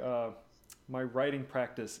my writing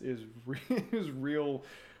practice is is real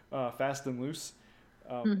fast and loose.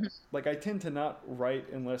 Like I tend to not write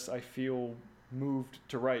unless I feel moved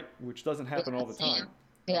to write, which doesn't happen all the time.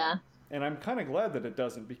 Yeah. And I'm kind of glad that it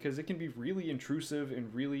doesn't, because it can be really intrusive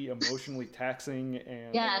and really emotionally taxing.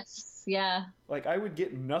 And yes, yeah, like I would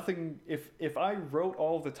get nothing if I wrote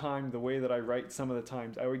all the time the way that I write some of the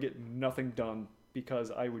times. I would get nothing done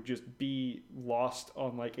because I would just be lost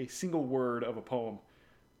on like a single word of a poem.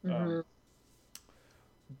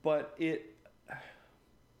 But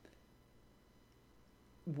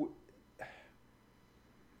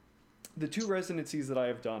the two residencies that I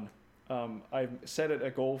have done, I've set it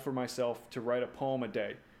a goal for myself to write a poem a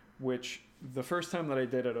day, which the first time that I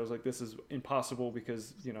did it, I was like, this is impossible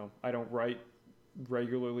because, you know, I don't write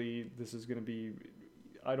regularly. This is going to be,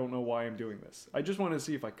 I don't know why I'm doing this. I just wanted to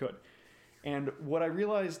see if I could. And what I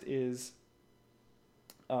realized is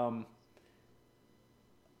I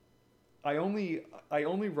only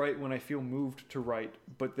write when I feel moved to write,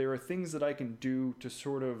 but there are things that I can do to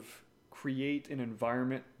sort of create an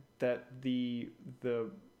environment that the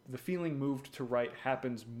feeling moved to write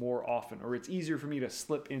happens more often, or it's easier for me to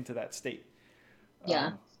slip into that state.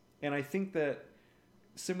 Yeah. And I think that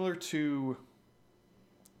similar to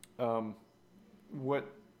what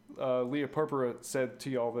Leah Purpura said to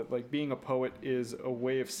y'all that like being a poet is a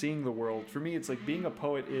way of seeing the world. For me, it's like being a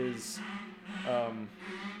poet is a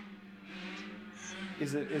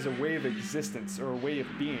way of existence or a way of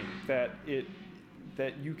being that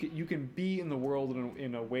you can be in the world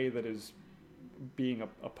in a way that is being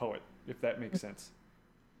a poet, if that makes sense.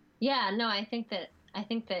 Yeah, no, I think that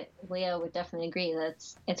Leo would definitely agree that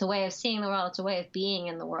it's a way of seeing the world. It's a way of being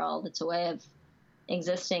in the world. It's a way of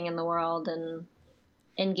existing in the world and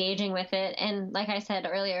engaging with it. And like I said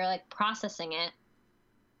earlier, like processing it,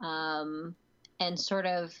 and sort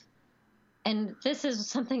of, and this is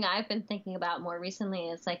something I've been thinking about more recently.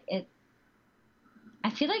 It's like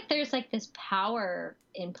I feel like there's like this power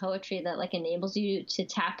in poetry that like enables you to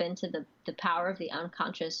tap into the power of the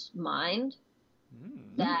unconscious mind.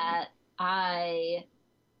 That I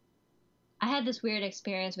had this weird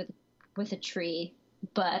experience with a tree,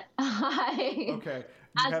 but okay, you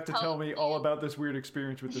have to tell me all about this weird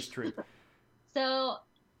experience with this tree. So,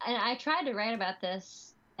 and I tried to write about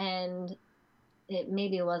this, and it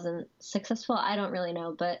maybe wasn't successful. I don't really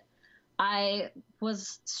know, but I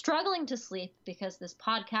was struggling to sleep because this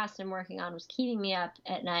podcast I'm working on was keeping me up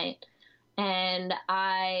at night, and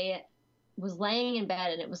I was laying in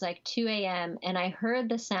bed and it was like 2 a.m. and I heard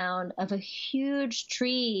the sound of a huge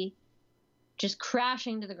tree just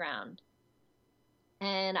crashing to the ground.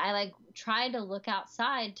 And I like tried to look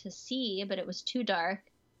outside to see, but it was too dark.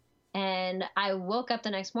 And I woke up the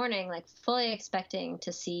next morning like fully expecting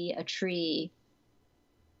to see a tree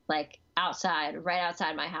like outside, right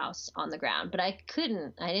outside my house on the ground, but I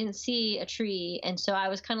couldn't. I didn't see a tree. And so I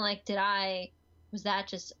was kind of like, was that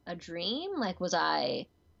just a dream? Like,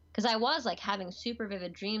 because I was like having super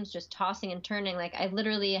vivid dreams, just tossing and turning. Like I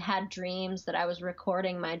literally had dreams that I was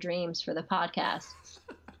recording my dreams for the podcast.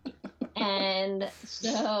 And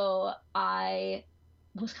so I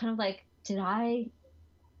was kind of like, did I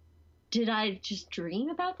just dream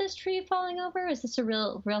about this tree falling over? Is this a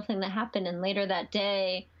real thing that happened? And later that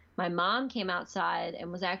day, my mom came outside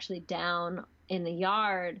and was actually down in the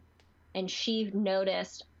yard, and she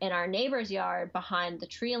noticed in our neighbor's yard behind the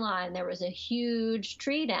tree line, there was a huge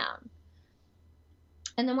tree down.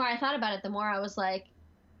 And the more I thought about it, the more I was like,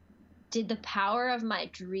 did the power of my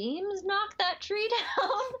dreams knock that tree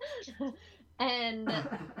down? and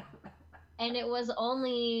it was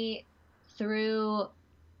only through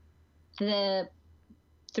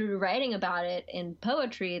writing about it in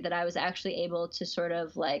poetry that I was actually able to sort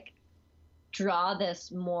of like draw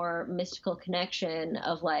this more mystical connection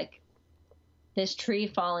of like this tree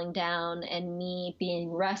falling down and me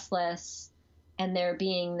being restless and there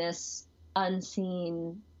being this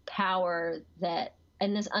unseen power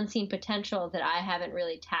and this unseen potential that I haven't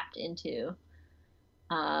really tapped into,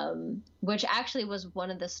 which actually was one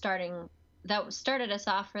of that started us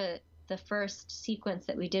off for the first sequence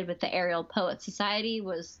that we did with the Aerial Poet Society.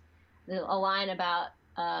 Was a line about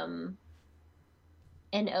an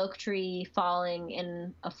oak tree falling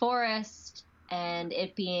in a forest and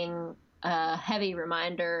it being a heavy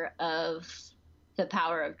reminder of the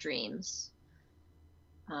power of dreams.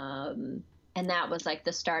 And that was like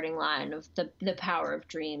the starting line of the power of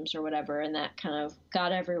dreams or whatever. And that kind of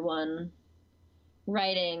got everyone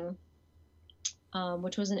writing,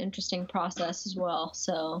 which was an interesting process as well.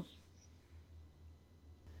 So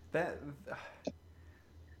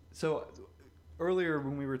earlier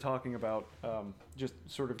when we were talking about just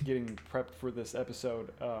sort of getting prepped for this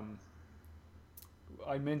episode,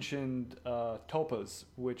 I mentioned tulpas,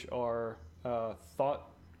 which are thought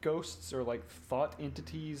ghosts or like thought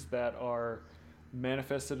entities that are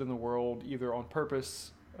manifested in the world either on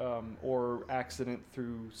purpose or accident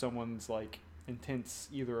through someone's like intense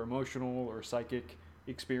either emotional or psychic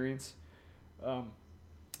experience.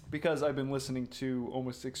 Because I've been listening to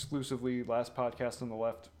almost exclusively Last Podcast on the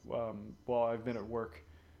Left while I've been at work,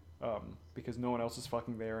 because no one else is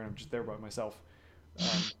fucking there and I'm just there by myself.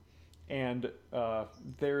 And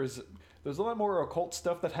there's a lot more occult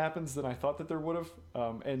stuff that happens than I thought that there would have.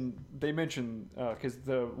 And they mention, because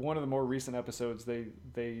one of the more recent episodes, they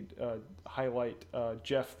highlight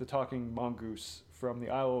Jeff the Talking Mongoose from the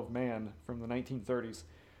Isle of Man from the 1930s,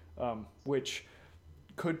 which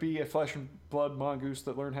could be a flesh and blood mongoose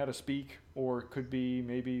that learned how to speak, or could be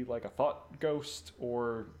maybe like a thought ghost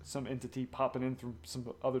or some entity popping in from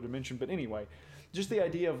some other dimension. But anyway, just the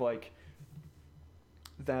idea of like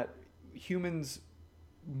that humans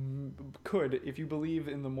could, if you believe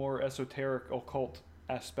in the more esoteric occult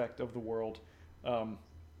aspect of the world, or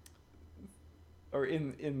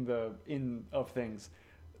in of things,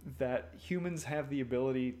 that humans have the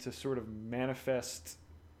ability to sort of manifest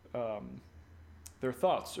their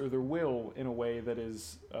thoughts or their will in a way that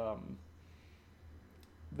is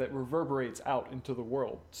that reverberates out into the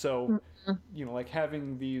world. So, you know, like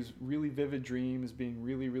having these really vivid dreams, being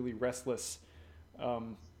really, really restless,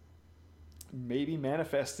 maybe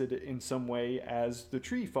manifested in some way as the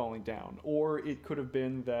tree falling down, or it could have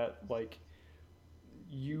been that like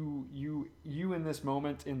you in this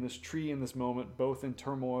moment, in this tree in this moment, both in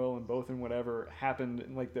turmoil and both in whatever happened,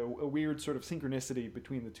 and like a weird sort of synchronicity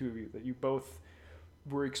between the two of you, that you both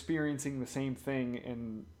were experiencing the same thing,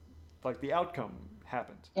 and like the outcome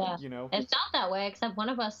happened. Yeah, you know. it felt that way, except one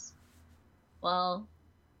of us, well,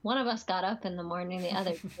 one of us got up in the morning, the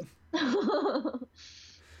other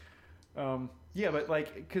Yeah, but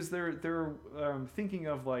like, because they're thinking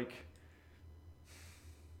of like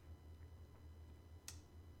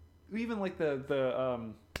even like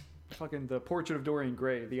the fucking the Portrait of Dorian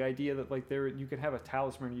Gray, the idea that like there you can have a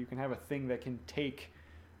talisman, you can have a thing that can take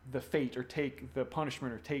the fate or take the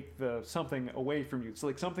punishment or take the something away from you. It's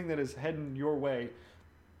like something that is heading your way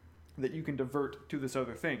that you can divert to this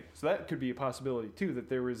other thing. So that could be a possibility too, that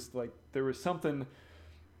there was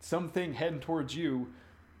something heading towards you,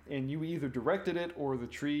 and you either directed it or the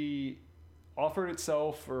tree offered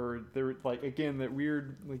itself, or there, like, again, that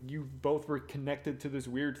weird, like, you both were connected to this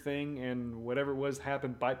weird thing, and whatever it was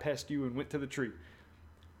happened, bypassed you and went to the tree.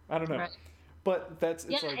 I don't know. Right. But that's,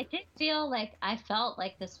 it's I did feel like I felt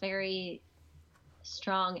like this very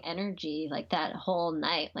strong energy, like that whole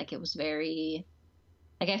night. Like it was very,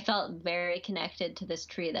 like I felt very connected to this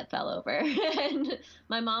tree that fell over. And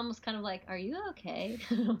my mom was kind of like, "Are you okay?"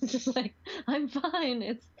 And I was just like, "I'm fine.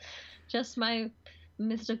 It's just my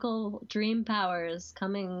mystical dream powers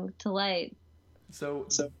coming to light." So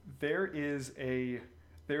there's a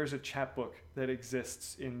chapbook that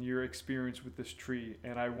exists in your experience with this tree,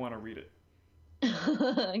 and I want to read it.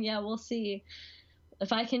 Yeah, we'll see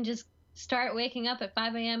if I can just start waking up at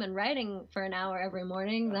 5 a.m. and writing for an hour every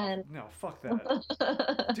morning. Then no, fuck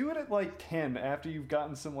that. Do it at like 10 after you've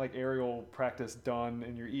gotten some like aerial practice done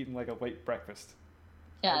and you're eating like a late breakfast.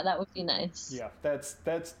 Yeah, that would be nice. Yeah, that's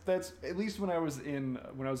at least when I was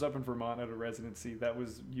up in Vermont at a residency, that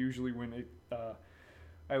was usually when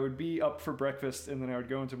I would be up for breakfast, and then I would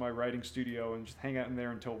go into my writing studio and just hang out in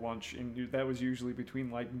there until lunch, and that was usually between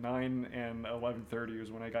like 9 and 11:30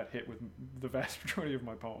 was when I got hit with the vast majority of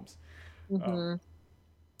my poems.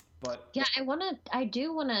 But yeah, I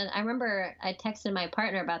remember I texted my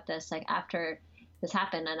partner about this, like after this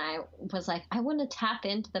happened, and I was like, I want to tap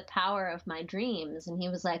into the power of my dreams. And he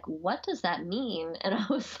was like, what does that mean? And I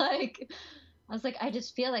was like, I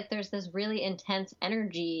just feel like there's this really intense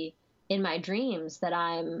energy in my dreams that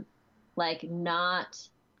I'm like not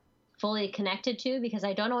fully connected to, because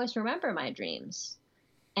I don't always remember my dreams.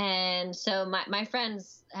 And so my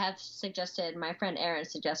friends have suggested, my friend Aaron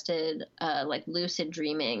suggested like lucid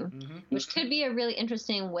dreaming, which could be a really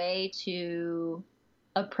interesting way to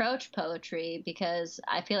approach poetry, because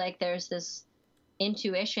I feel like there's this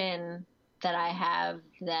intuition that I have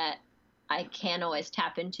that I can't always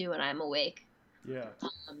tap into when I'm awake. Yeah.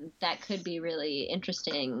 That could be really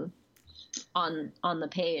interesting on the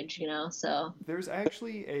page, you know. So there's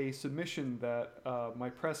actually a submission that my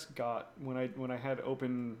press got when I had an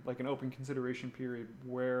open consideration period,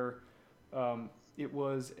 where it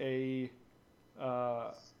was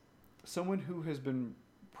someone who has been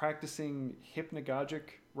practicing hypnagogic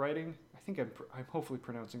writing. I think I'm hopefully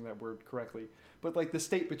pronouncing that word correctly, but like the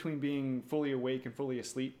state between being fully awake and fully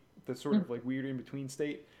asleep, that sort of like weird in between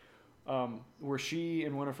state, where she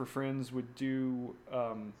and one of her friends would do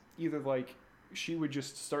either like she would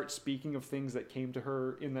just start speaking of things that came to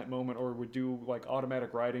her in that moment, or would do like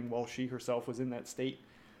automatic writing while she herself was in that state,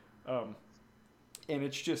 and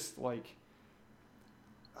it's just like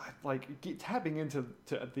tapping into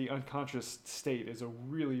the unconscious state is a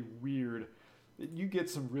really weird. You get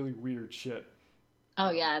some really weird shit.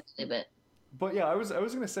 Oh yeah, I believe it. But yeah, I was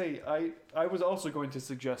gonna say I was also going to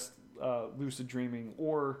suggest lucid dreaming,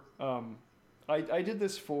 or I did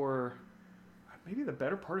this for maybe the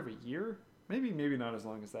better part of a year, maybe not as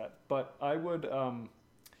long as that. But I would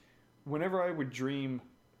whenever I would dream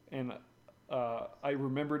and I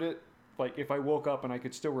remembered it. Like if I woke up and I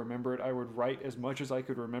could still remember it, I would write as much as I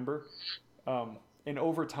could remember. And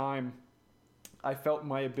over time, I felt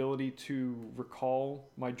my ability to recall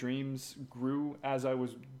my dreams grew as I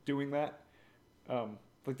was doing that.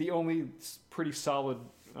 Like the only pretty solid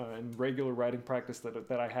and regular writing practice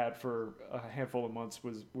that I had for a handful of months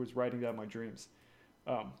was writing down my dreams,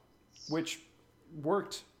 which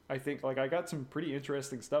worked. I think like I got some pretty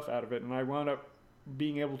interesting stuff out of it, and I wound up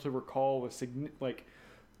being able to recall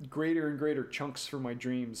greater and greater chunks from my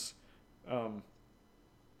dreams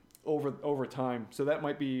over time. So that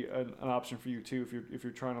might be an option for you too, if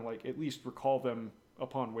you're trying to like at least recall them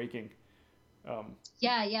upon waking.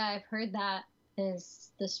 Yeah, I've heard that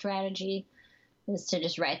is the strategy, is to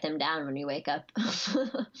just write them down when you wake up.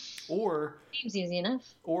 Or seems easy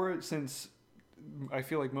enough. Or since I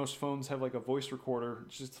feel like most phones have like a voice recorder,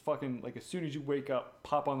 just fucking like as soon as you wake up,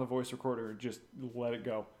 pop on the voice recorder and just let it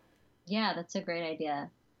go. Yeah, that's a great idea.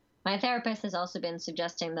 My therapist has also been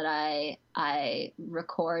suggesting that I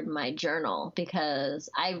record my journal, because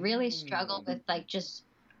I really struggle with like just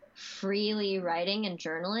freely writing and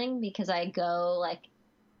journaling, because I go like,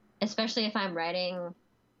 especially if I'm writing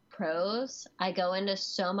prose, I go into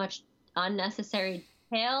so much unnecessary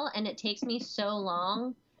detail, and it takes me so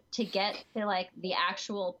long to get to like the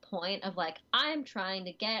actual point of like, I'm trying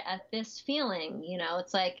to get at this feeling,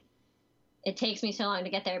 it's like it takes me so long to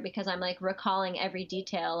get there, because I'm like recalling every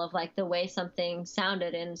detail of like the way something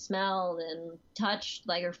sounded and smelled and touched,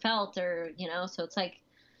 like, or felt, or so it's like,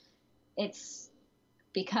 it's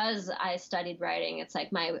because I studied writing, it's like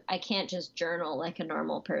I can't just journal like a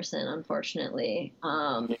normal person, unfortunately.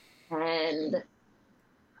 And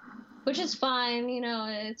which is fine,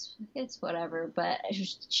 it's whatever. But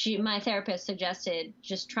my therapist suggested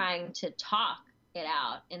just trying to talk it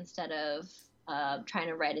out instead of trying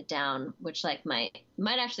to write it down, which like might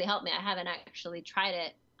actually help me. I haven't actually tried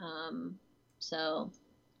it, so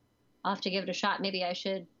I'll have to give it a shot. Maybe I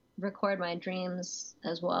should record my dreams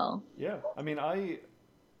as well. Yeah, I mean, I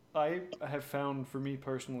have found, for me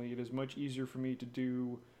personally, it is much easier for me to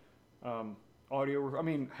do audio. I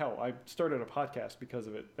mean, hell, I started a podcast because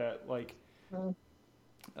of it. That like,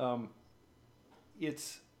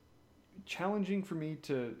 it's challenging for me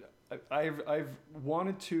to. I've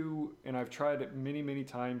wanted to, and I've tried it many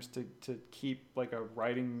times to keep like a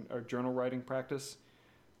writing or journal writing practice.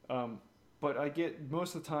 But I get,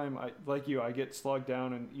 most of the time, I get slogged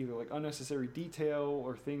down in either like unnecessary detail,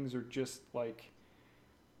 or things are just like,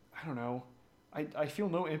 I don't know. I feel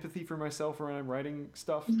no empathy for myself when I'm writing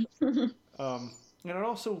stuff. And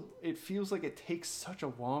it feels like it takes such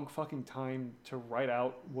a long fucking time to write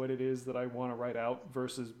out what it is that I want to write out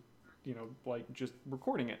versus, like just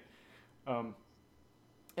recording it.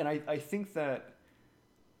 And I think that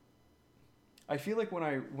I feel like when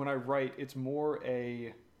I write, it's more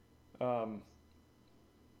a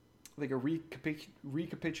like a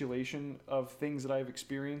recapitulation of things that I've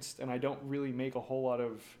experienced, and I don't really make a whole lot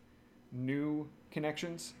of new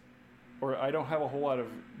connections, or I don't have a whole lot of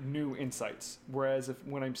new insights. Whereas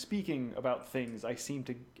when I'm speaking about things, I seem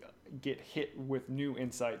to get hit with new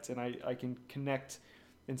insights, and I can connect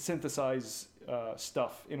and synthesize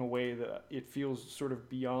stuff in a way that it feels sort of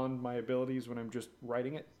beyond my abilities when I'm just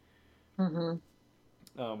writing it.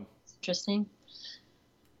 Interesting.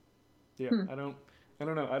 Yeah, I don't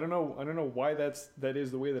know. I don't know why that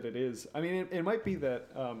is the way that it is. I mean, it might be that.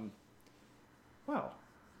 Wow.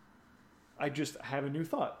 I just had a new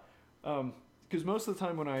thought. Because most of the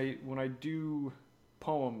time when I do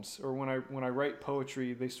poems, or when I write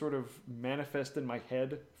poetry, they sort of manifest in my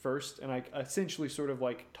head first, and I essentially sort of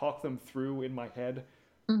like talk them through in my head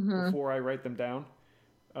before I write them down.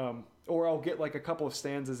 Or I'll get like a couple of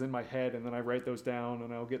stanzas in my head, and then I write those down,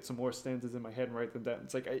 and I'll get some more stanzas in my head and write them down.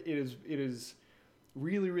 It's like it is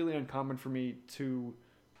really uncommon for me to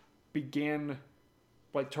begin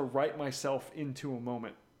like to write myself into a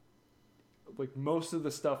moment. Like most of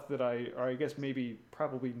the stuff that I guess maybe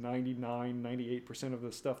probably 98% of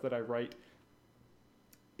the stuff that I write,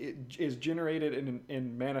 it is generated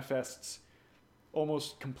and manifests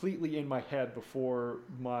almost completely in my head before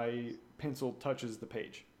my pencil touches the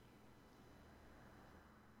page.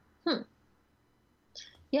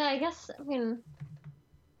 Yeah, I guess, I mean,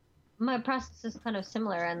 my process is kind of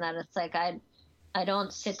similar in that it's like I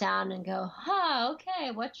don't sit down and go,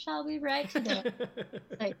 okay, what shall we write today?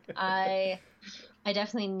 Like I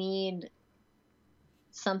definitely need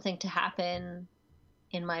something to happen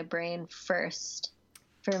in my brain first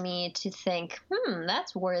for me to think,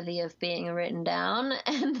 that's worthy of being written down.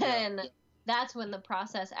 And then that's when the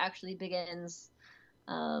process actually begins.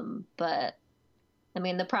 But I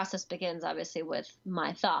mean, the process begins obviously with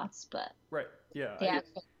my thoughts, but right. Yeah. The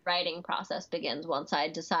actual writing process begins once I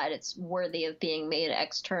decide it's worthy of being made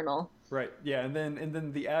external. Right. Yeah. And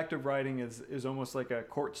then the act of writing is almost like a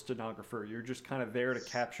court stenographer. You're just kind of there to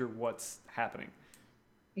capture what's happening.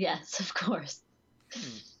 Yes, of course.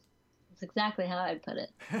 That's exactly how I'd put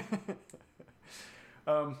it.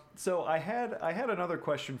 So I had another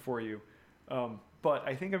question for you, but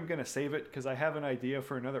I think I'm going to save it because I have an idea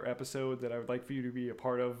for another episode that I would like for you to be a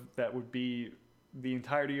part of. That would be the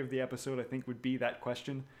entirety of the episode, I think, would be that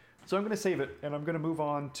question. So I'm going to save it, and I'm going to move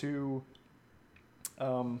on to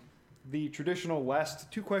the traditional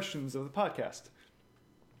last two questions of the podcast.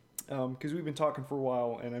 because we've been talking for a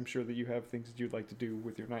while, and I'm sure that you have things that you'd like to do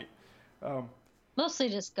with your night. Mostly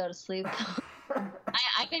just go to sleep.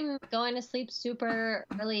 I've been going to sleep super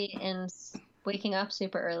early and waking up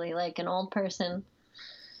super early, like an old person.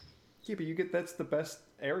 Yeah, but that's the best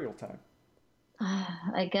aerial time.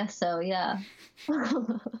 I guess so, yeah.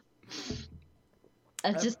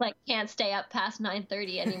 I just like can't stay up past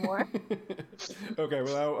 9:30 anymore. Okay,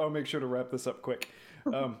 well, I'll make sure to wrap this up quick.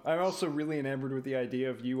 I'm also really enamored with the idea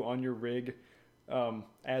of you on your rig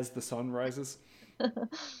as the sun rises.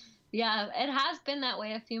 Yeah, it has been that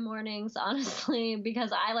way a few mornings, honestly,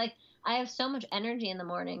 because I have so much energy in the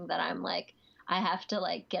morning that I'm like, I have to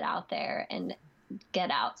like get out there and get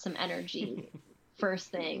out some energy first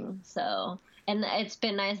thing. So, and it's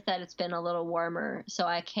been nice that it's been a little warmer so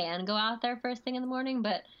I can go out there first thing in the morning,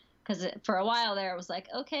 but because for a while there it was like,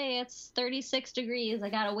 okay, it's 36 degrees. I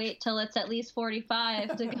got to wait till it's at least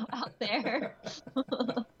 45 to go out there.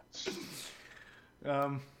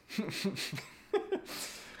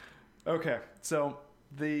 Okay, so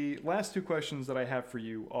the last two questions that I have for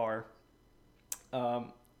you are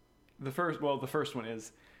the first one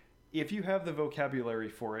is, if you have the vocabulary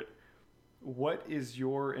for it, what is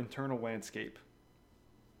your internal landscape?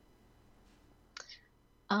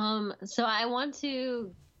 So I want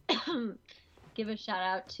to give a shout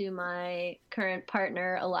out to my current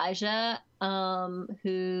partner, Elijah,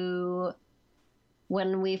 who,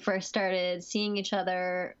 when we first started seeing each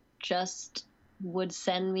other, just would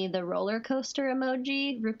send me the roller coaster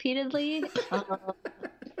emoji repeatedly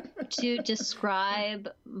to describe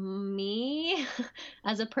me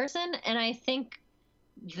as a person. And I think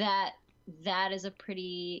that is a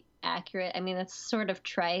pretty accurate, I mean, that's sort of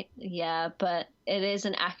trite, yeah, but it is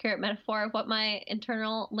an accurate metaphor of what my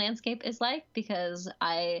internal landscape is like, because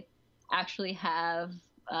I actually have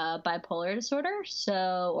bipolar disorder,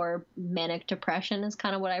 or manic depression is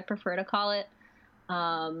kind of what I prefer to call it.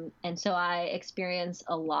 And so I experience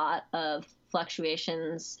a lot of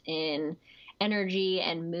fluctuations in energy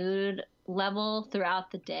and mood level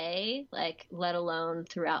throughout the day, like let alone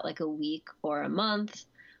throughout like a week or a month.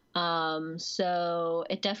 So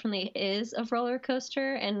it definitely is a roller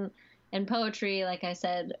coaster, and poetry, like I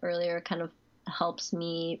said earlier, kind of helps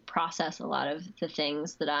me process a lot of the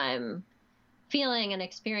things that I'm feeling and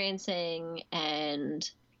experiencing. And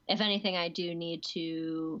if anything, I do need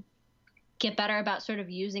to get better about sort of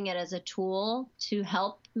using it as a tool to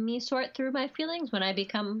help me sort through my feelings when I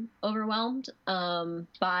become overwhelmed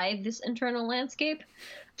by this internal landscape.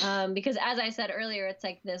 Because as I said earlier, it's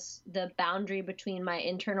like the boundary between my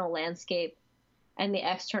internal landscape and the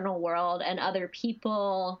external world and other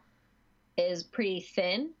people is pretty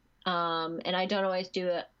thin. And I don't always do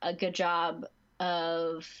a good job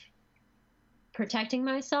of protecting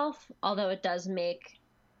myself, although it does make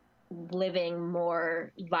living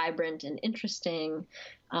more vibrant and interesting.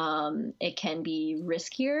 It can be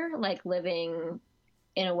riskier, like living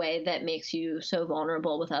in a way that makes you so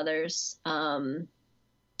vulnerable with others.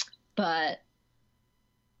 But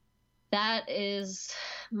that is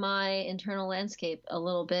my internal landscape, a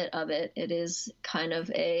little bit of it. It is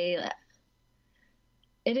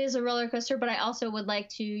a roller coaster, but I also would like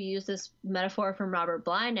to use this metaphor from Robert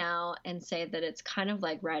Bly now and say that it's kind of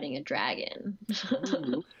like riding a dragon.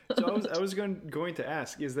 Ooh. So I was going to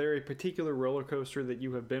ask, is there a particular roller coaster that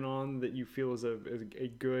you have been on that you feel is a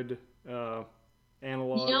good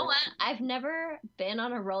analog? You know what? I've never been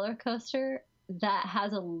on a roller coaster that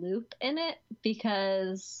has a loop in it,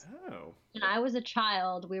 because when I was a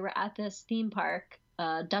child, we were at this theme park,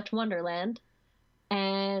 Dutch Wonderland,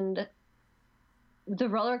 and the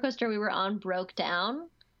roller coaster we were on broke down,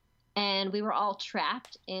 and we were all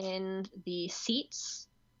trapped in the seats.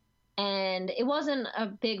 And it wasn't a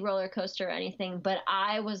big roller coaster or anything, but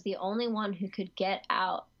I was the only one who could get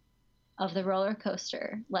out of the roller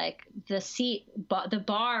coaster. Like the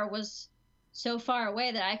bar was so far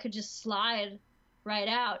away that I could just slide right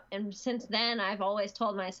out. And since then, I've always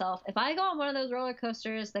told myself, if I go on one of those roller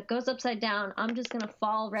coasters that goes upside down, I'm just going to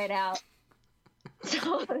fall right out.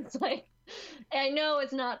 So it's like, I know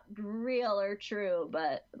it's not real or true,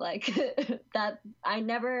 but like that, I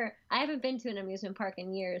haven't been to an amusement park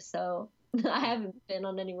in years, so I haven't been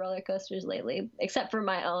on any roller coasters lately, except for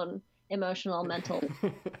my own emotional, mental.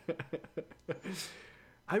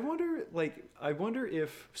 I wonder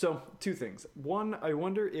if, so two things. One, I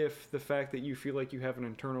wonder if the fact that you feel like you have an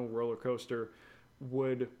internal roller coaster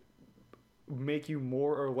would make you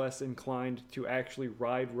more or less inclined to actually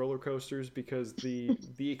ride roller coasters, because the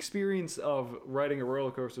experience of riding a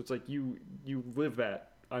roller coaster, it's like you live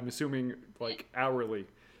that, I'm assuming, like hourly.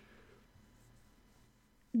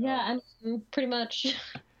 Yeah, I'm pretty much.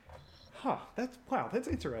 That's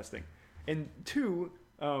interesting. And two,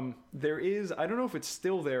 there is, I don't know if it's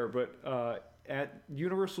still there, but at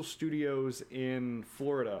Universal Studios in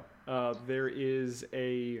Florida, there is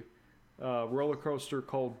a roller coaster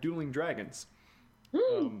called Dueling Dragons.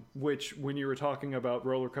 Which, when you were talking about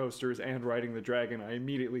roller coasters and riding the dragon, I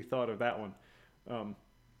immediately thought of that one.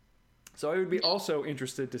 So I would be also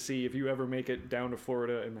interested to see if you ever make it down to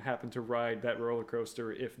Florida and happen to ride that roller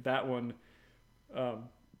coaster, if that one...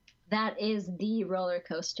 That is the roller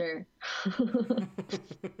coaster.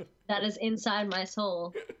 That is inside my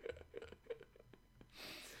soul.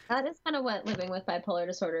 That is kind of what living with bipolar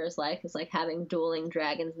disorder is like having dueling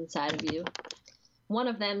dragons inside of you. One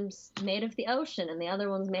of them's made of the ocean and the other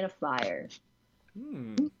one's made of fire.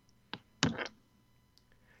 You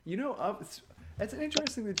know, it's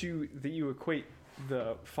interesting that you equate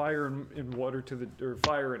the fire and water to or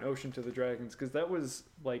fire and ocean to the dragons, because that was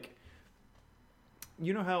like,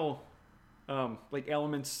 you know how like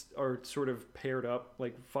elements are sort of paired up,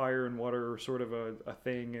 like fire and water are sort of a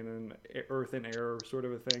thing, and then earth and air are sort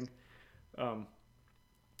of a thing.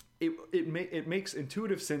 It makes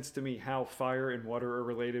intuitive sense to me how fire and water are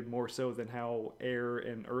related more so than how air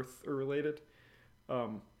and earth are related.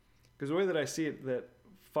 Because the way that I see it, that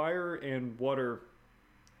fire and water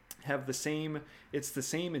have the same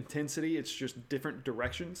intensity, it's just different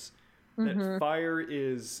directions. That fire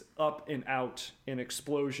is up and out and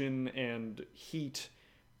explosion and heat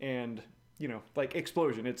and, you know, like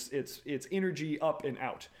explosion. It's energy up and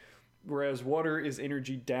out, whereas water is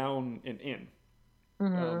energy down and in.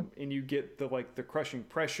 And you get the crushing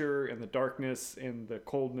pressure and the darkness and the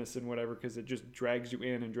coldness and whatever, because it just drags you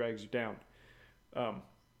in and drags you down.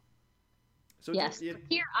 So yes,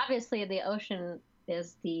 here obviously the ocean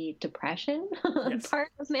is the depression part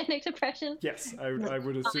of manic depression. Yes, I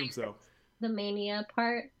would assume so. The mania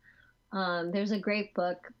part. There's a great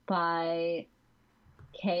book by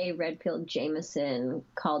Kay Redfield Jamison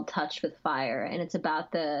called Touch with Fire, and it's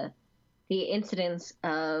about the incidence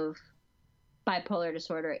of bipolar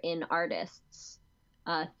disorder in artists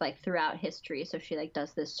like throughout history. So she like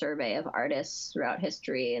does this survey of artists throughout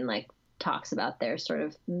history and like talks about their sort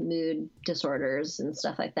of mood disorders and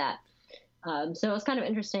stuff like that. So it was kind of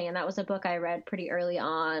interesting, and that was a book I read pretty early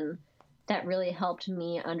on that really helped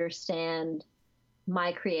me understand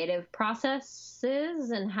my creative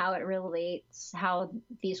processes and how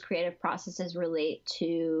these creative processes relate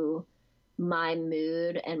to my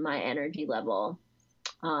mood and my energy level.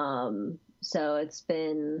 So it's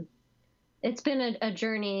been a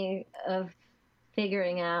journey of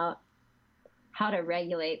figuring out how to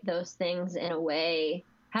regulate those things in a way,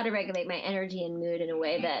 how to regulate my energy and mood in a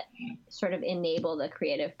way that sort of enable the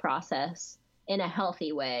creative process in a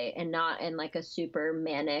healthy way and not in like a super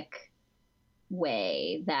manic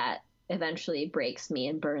way that eventually breaks me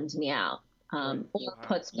and burns me out, or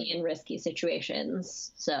puts me in risky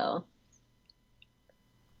situations. So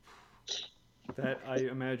that, I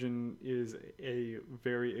imagine, is a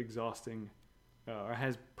very exhausting, or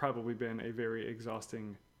has probably been a very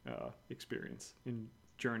exhausting experience and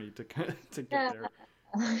journey to get there.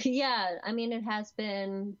 Yeah, I mean, it has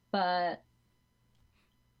been, but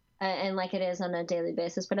and like it is on a daily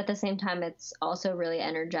basis, but at the same time, it's also really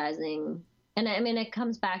energizing. And I mean, it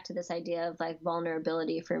comes back to this idea of like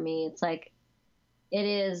vulnerability for me. It's like, it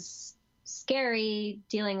is scary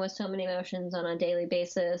dealing with so many emotions on a daily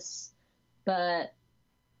basis, but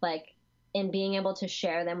like in being able to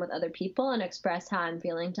share them with other people and express how I'm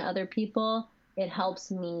feeling to other people, it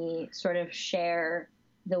helps me sort of share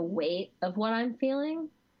the weight of what I'm feeling,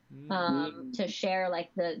 to share like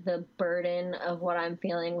the burden of what I'm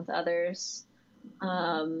feeling with others,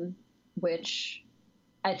 which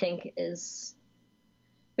I think is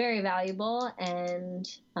very valuable, and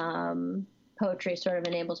poetry sort of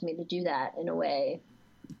enables me to do that in a way.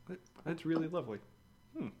 That's really lovely.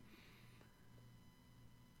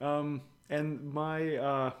 And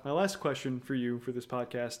my last question for you for this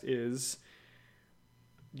podcast is,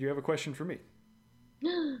 do you have a question for me?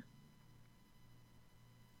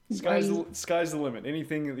 Sky's the limit.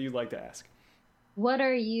 Anything that you'd like to ask. What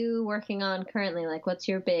are you working on currently? Like, what's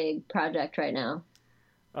your big project right now?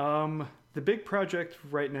 The big project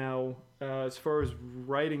right now, as far as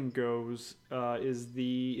writing goes,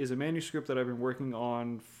 is a manuscript that I've been working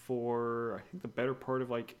on for, I think, the better part of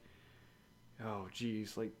like 2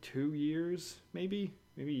 years, maybe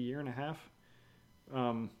a year and a half.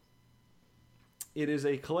 It is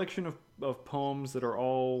a collection of poems that are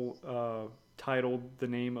all titled the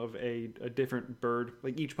name of a different bird.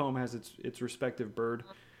 Like each poem has its respective bird.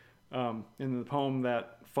 And the poem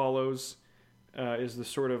that follows is the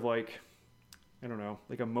sort of like, I don't know,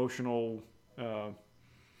 like emotional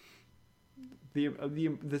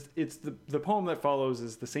the poem that follows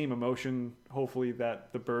is the same emotion, hopefully,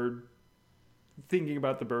 that the bird, thinking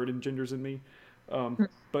about the bird, engenders in me.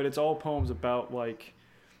 But it's all poems about like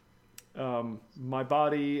my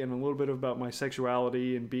body and a little bit about my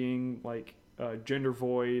sexuality and being like gender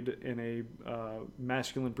void in a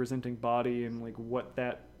masculine presenting body, and like what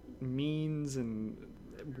that means, and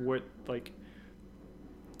what like,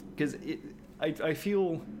 because I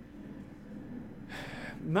feel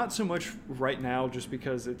not so much right now, just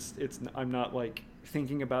because I'm not like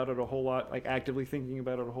thinking about it a whole lot, like actively thinking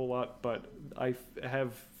about it a whole lot, but I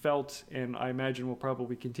have felt, and I imagine will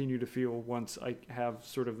probably continue to feel once I have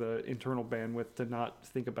sort of the internal bandwidth to not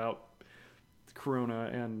think about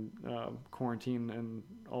Corona and quarantine and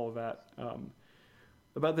all of that,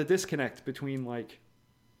 about the disconnect between like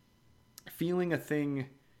feeling a thing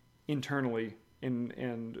internally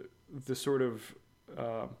and the sort of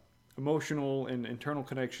emotional and internal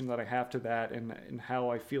connection that I have to that, and how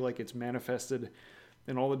I feel like it's manifested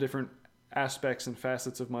in all the different aspects and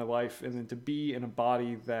facets of my life, and then to be in a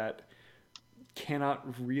body that cannot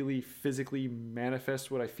really physically manifest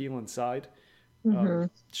what I feel inside,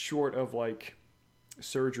 short of like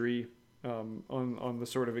surgery on the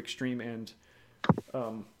sort of extreme end,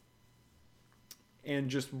 and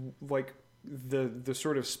just like the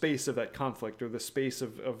sort of space of that conflict, or the space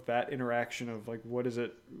of that interaction of like, what does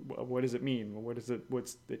it mean, what's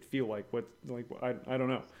it feel like, what, like, I don't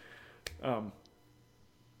know.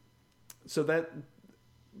 So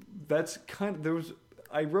that's kind of,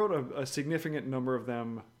 I wrote a significant number of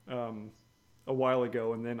them a while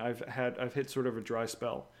ago, and then I've hit sort of a dry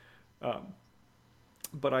spell,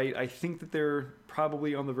 but I think that they're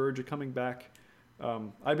probably on the verge of coming back.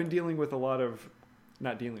 I've been dealing with a lot of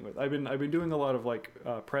I've been doing a lot of like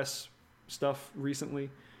press stuff recently,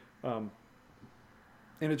 and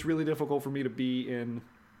it's really difficult for me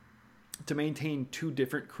to maintain two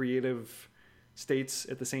different creative states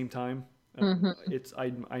at the same time.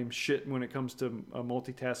 I'm shit when it comes to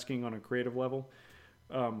multitasking on a creative level,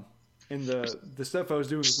 and the stuff I was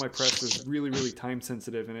doing with my press was really, really time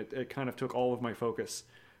sensitive, and it kind of took all of my focus.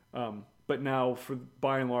 But now,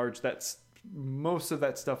 by and large, most of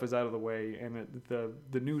that stuff is out of the way, and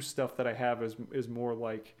the new stuff that I have is more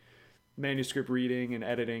like manuscript reading and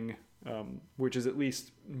editing, which is at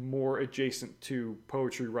least more adjacent to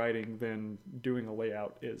poetry writing than doing a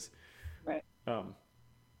layout is. Right.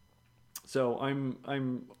 So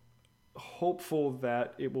I'm hopeful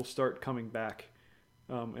that it will start coming back,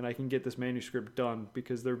 and I can get this manuscript done,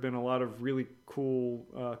 because there have been a lot of really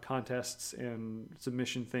cool contests and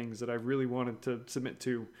submission things that I really wanted to submit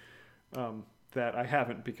to, that I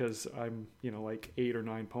haven't, because I'm like 8 or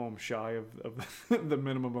 9 poems shy of the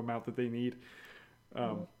minimum amount that they need.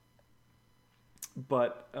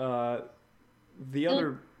 But the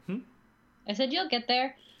other... I said you'll get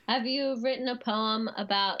there. Have you written a poem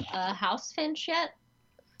about a house finch yet?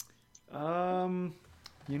 Let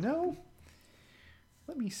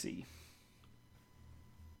me see.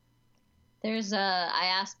 I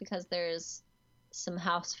asked because there's some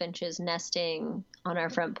house finches nesting on our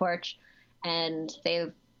front porch, and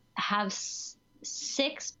they have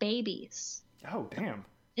 6 babies. Oh, damn.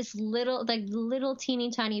 It's little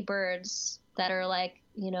teeny tiny birds that are like,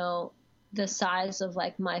 the size of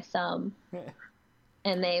like my thumb.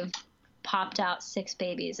 And they've popped out 6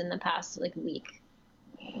 babies in the past like week.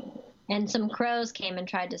 And some crows came and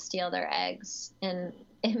tried to steal their eggs, and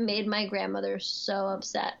it made my grandmother so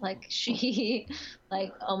upset. Like, she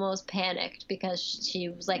like almost panicked, because she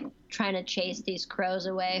was like trying to chase these crows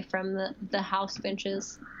away from the house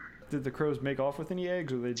finches. Did the crows make off with any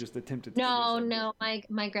eggs, or they just attempted to? No,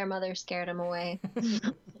 my grandmother scared them away.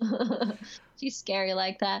 She's scary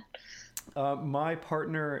like that. My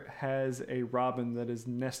partner has a robin that is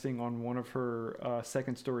nesting on one of her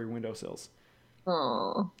second-story windowsills.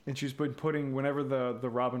 Oh. And she's been putting, whenever the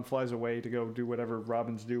robin flies away to go do whatever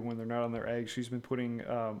robins do when they're not on their eggs, she's been putting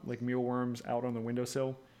like mealworms out on the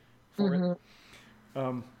windowsill for it.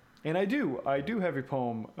 And I do have a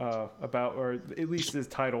poem about, or at least is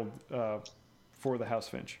titled For the House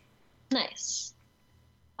Finch. Nice.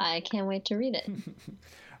 I can't wait to read it.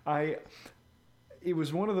 It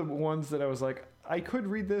was one of the ones that I was like, I could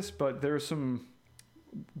read this, but there's some,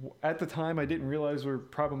 at the time I didn't realize were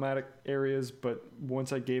problematic areas, but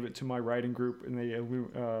once I gave it to my writing group and they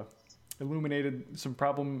illuminated some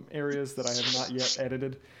problem areas that I have not yet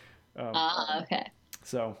edited. Okay.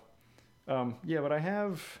 So, yeah, but I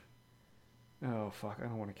have, oh fuck, I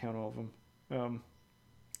don't want to count all of them.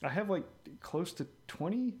 I have like close to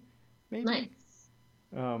 20, maybe. Nice.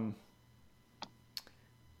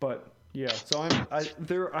 But Yeah, so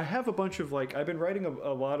I have a bunch of like I've been writing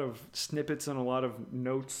a lot of snippets and a lot of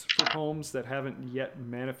notes for poems that haven't yet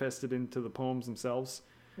manifested into the poems themselves.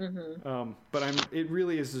 But it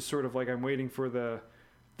really is just sort of like I'm waiting for the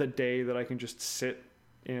day that I can just sit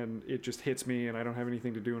and it just hits me and I don't have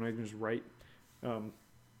anything to do and I can just write.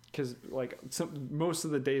 Because like most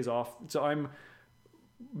of the days off, so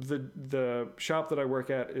the shop that I work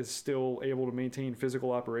at is still able to maintain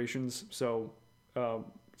physical operations. So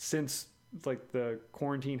since like the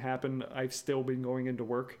quarantine happened, I've still been going into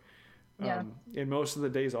work. Yeah. And most of the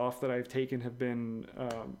days off that I've taken have been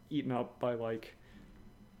eaten up by like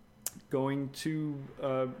going to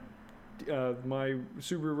my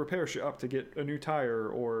Subaru repair shop to get a new tire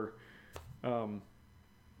or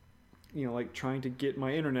like trying to get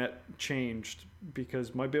my internet changed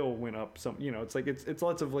because my bill went up. It's like it's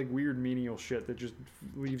lots of like weird menial shit that just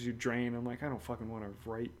leaves you drained. I'm like, I don't fucking want to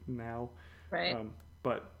write now. Right.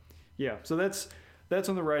 But yeah, so that's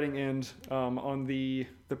on the writing end. On the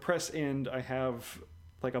press end, I have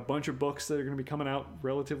like a bunch of books that are going to be coming out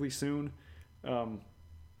relatively soon,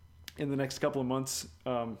 in the next couple of months,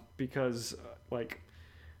 because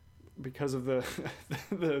of the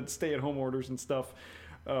the stay-at-home orders and stuff.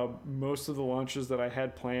 Most of the launches that I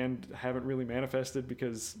had planned haven't really manifested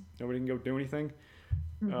because nobody can go do anything.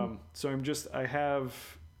 So I have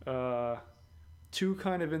 2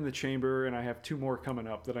 kind of in the chamber, and I have 2 more coming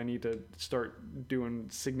up that I need to start doing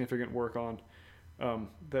significant work on.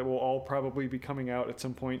 That will all probably be coming out at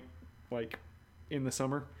some point, like in the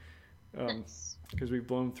summer, because we've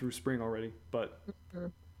blown through spring already. But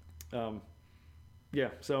yeah,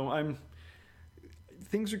 so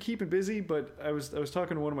things are keeping busy. But I was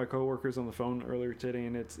talking to one of my coworkers on the phone earlier today,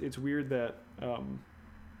 and it's weird that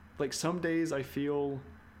like some days I feel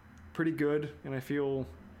pretty good and I feel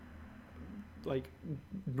like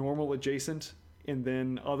normal adjacent, and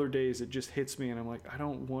then other days it just hits me and I'm like, I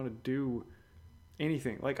don't want to do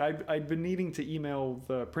anything. Like I'd been needing to email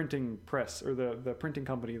the printing press or the printing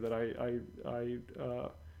company that I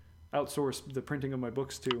outsource the printing of my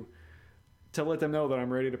books to let them know that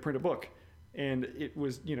I'm ready to print a book. And it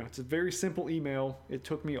was, it's a very simple email. It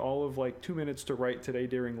took me all of like 2 minutes to write today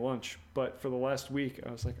during lunch. But for the last week,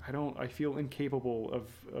 I was like, I feel incapable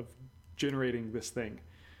of generating this thing.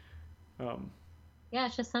 Yeah,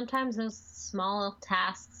 it's just sometimes those small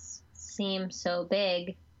tasks seem so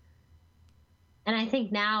big. And I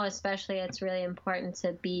think now especially it's really important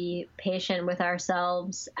to be patient with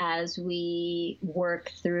ourselves as we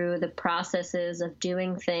work through the processes of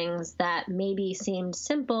doing things that maybe seemed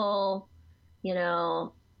simple,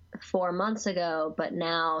 4 months ago, but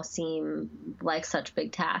now seem like such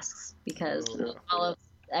big tasks because of all of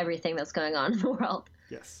everything that's going on in the world.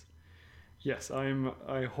 Yes,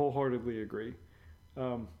 I wholeheartedly agree.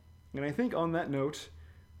 And I think on that note,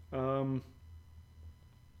 I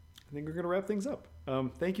think we're going to wrap things up.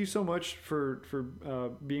 Thank you so much for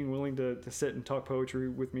being willing to sit and talk poetry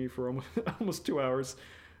with me for almost 2 hours.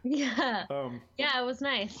 Yeah. Yeah, it was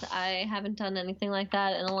nice. I haven't done anything like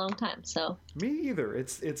that in a long time, so. Me either.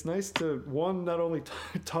 It's nice to not only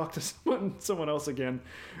talk to someone else again.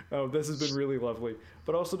 This has been really lovely,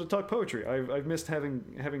 but also to talk poetry. I've missed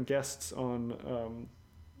having guests on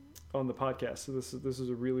the podcast. So this is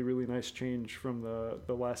a really, really nice change from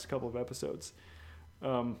the last couple of episodes.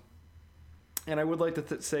 And I would like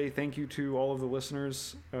to say thank you to all of the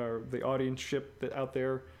listeners, the audienceship out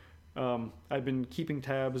there. I've been keeping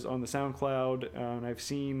tabs on the SoundCloud, and I've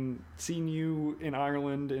seen you in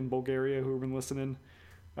Ireland and Bulgaria who have been listening.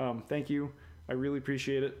 Thank you. I really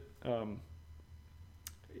appreciate it.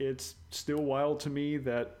 It's still wild to me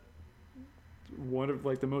that one of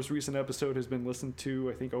the most recent episode has been listened to,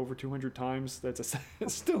 I think, over 200 times. That's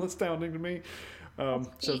still astounding to me.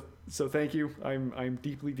 So thank you. I'm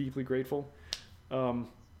deeply, deeply grateful.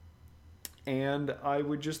 And I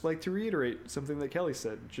would just like to reiterate something that Kelly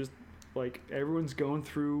said. Just like everyone's going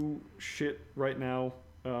through shit right now.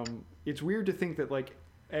 It's weird to think that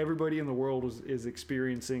everybody in the world is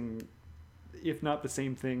experiencing, if not the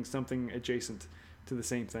same thing, something adjacent to the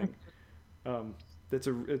same thing. It's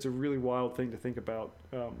a really wild thing to think about.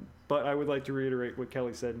 But I would like to reiterate what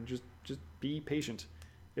Kelly said and just be patient.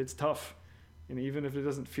 It's tough. And even if it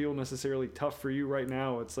doesn't feel necessarily tough for you right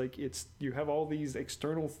now, it's you have all these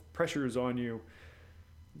external pressures on you.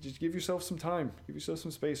 Just give yourself some time. Give yourself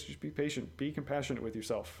some space. Just be patient. Be compassionate with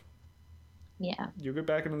yourself. Yeah. You'll get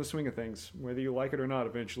back into the swing of things, whether you like it or not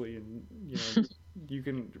eventually. And, you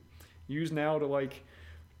can use now to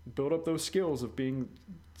build up those skills of being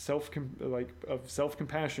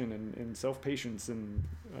self-compassion and self-patience and,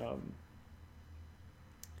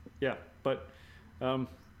 yeah. But,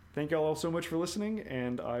 Thank y'all all so much for listening,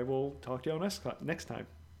 and I will talk to y'all next time.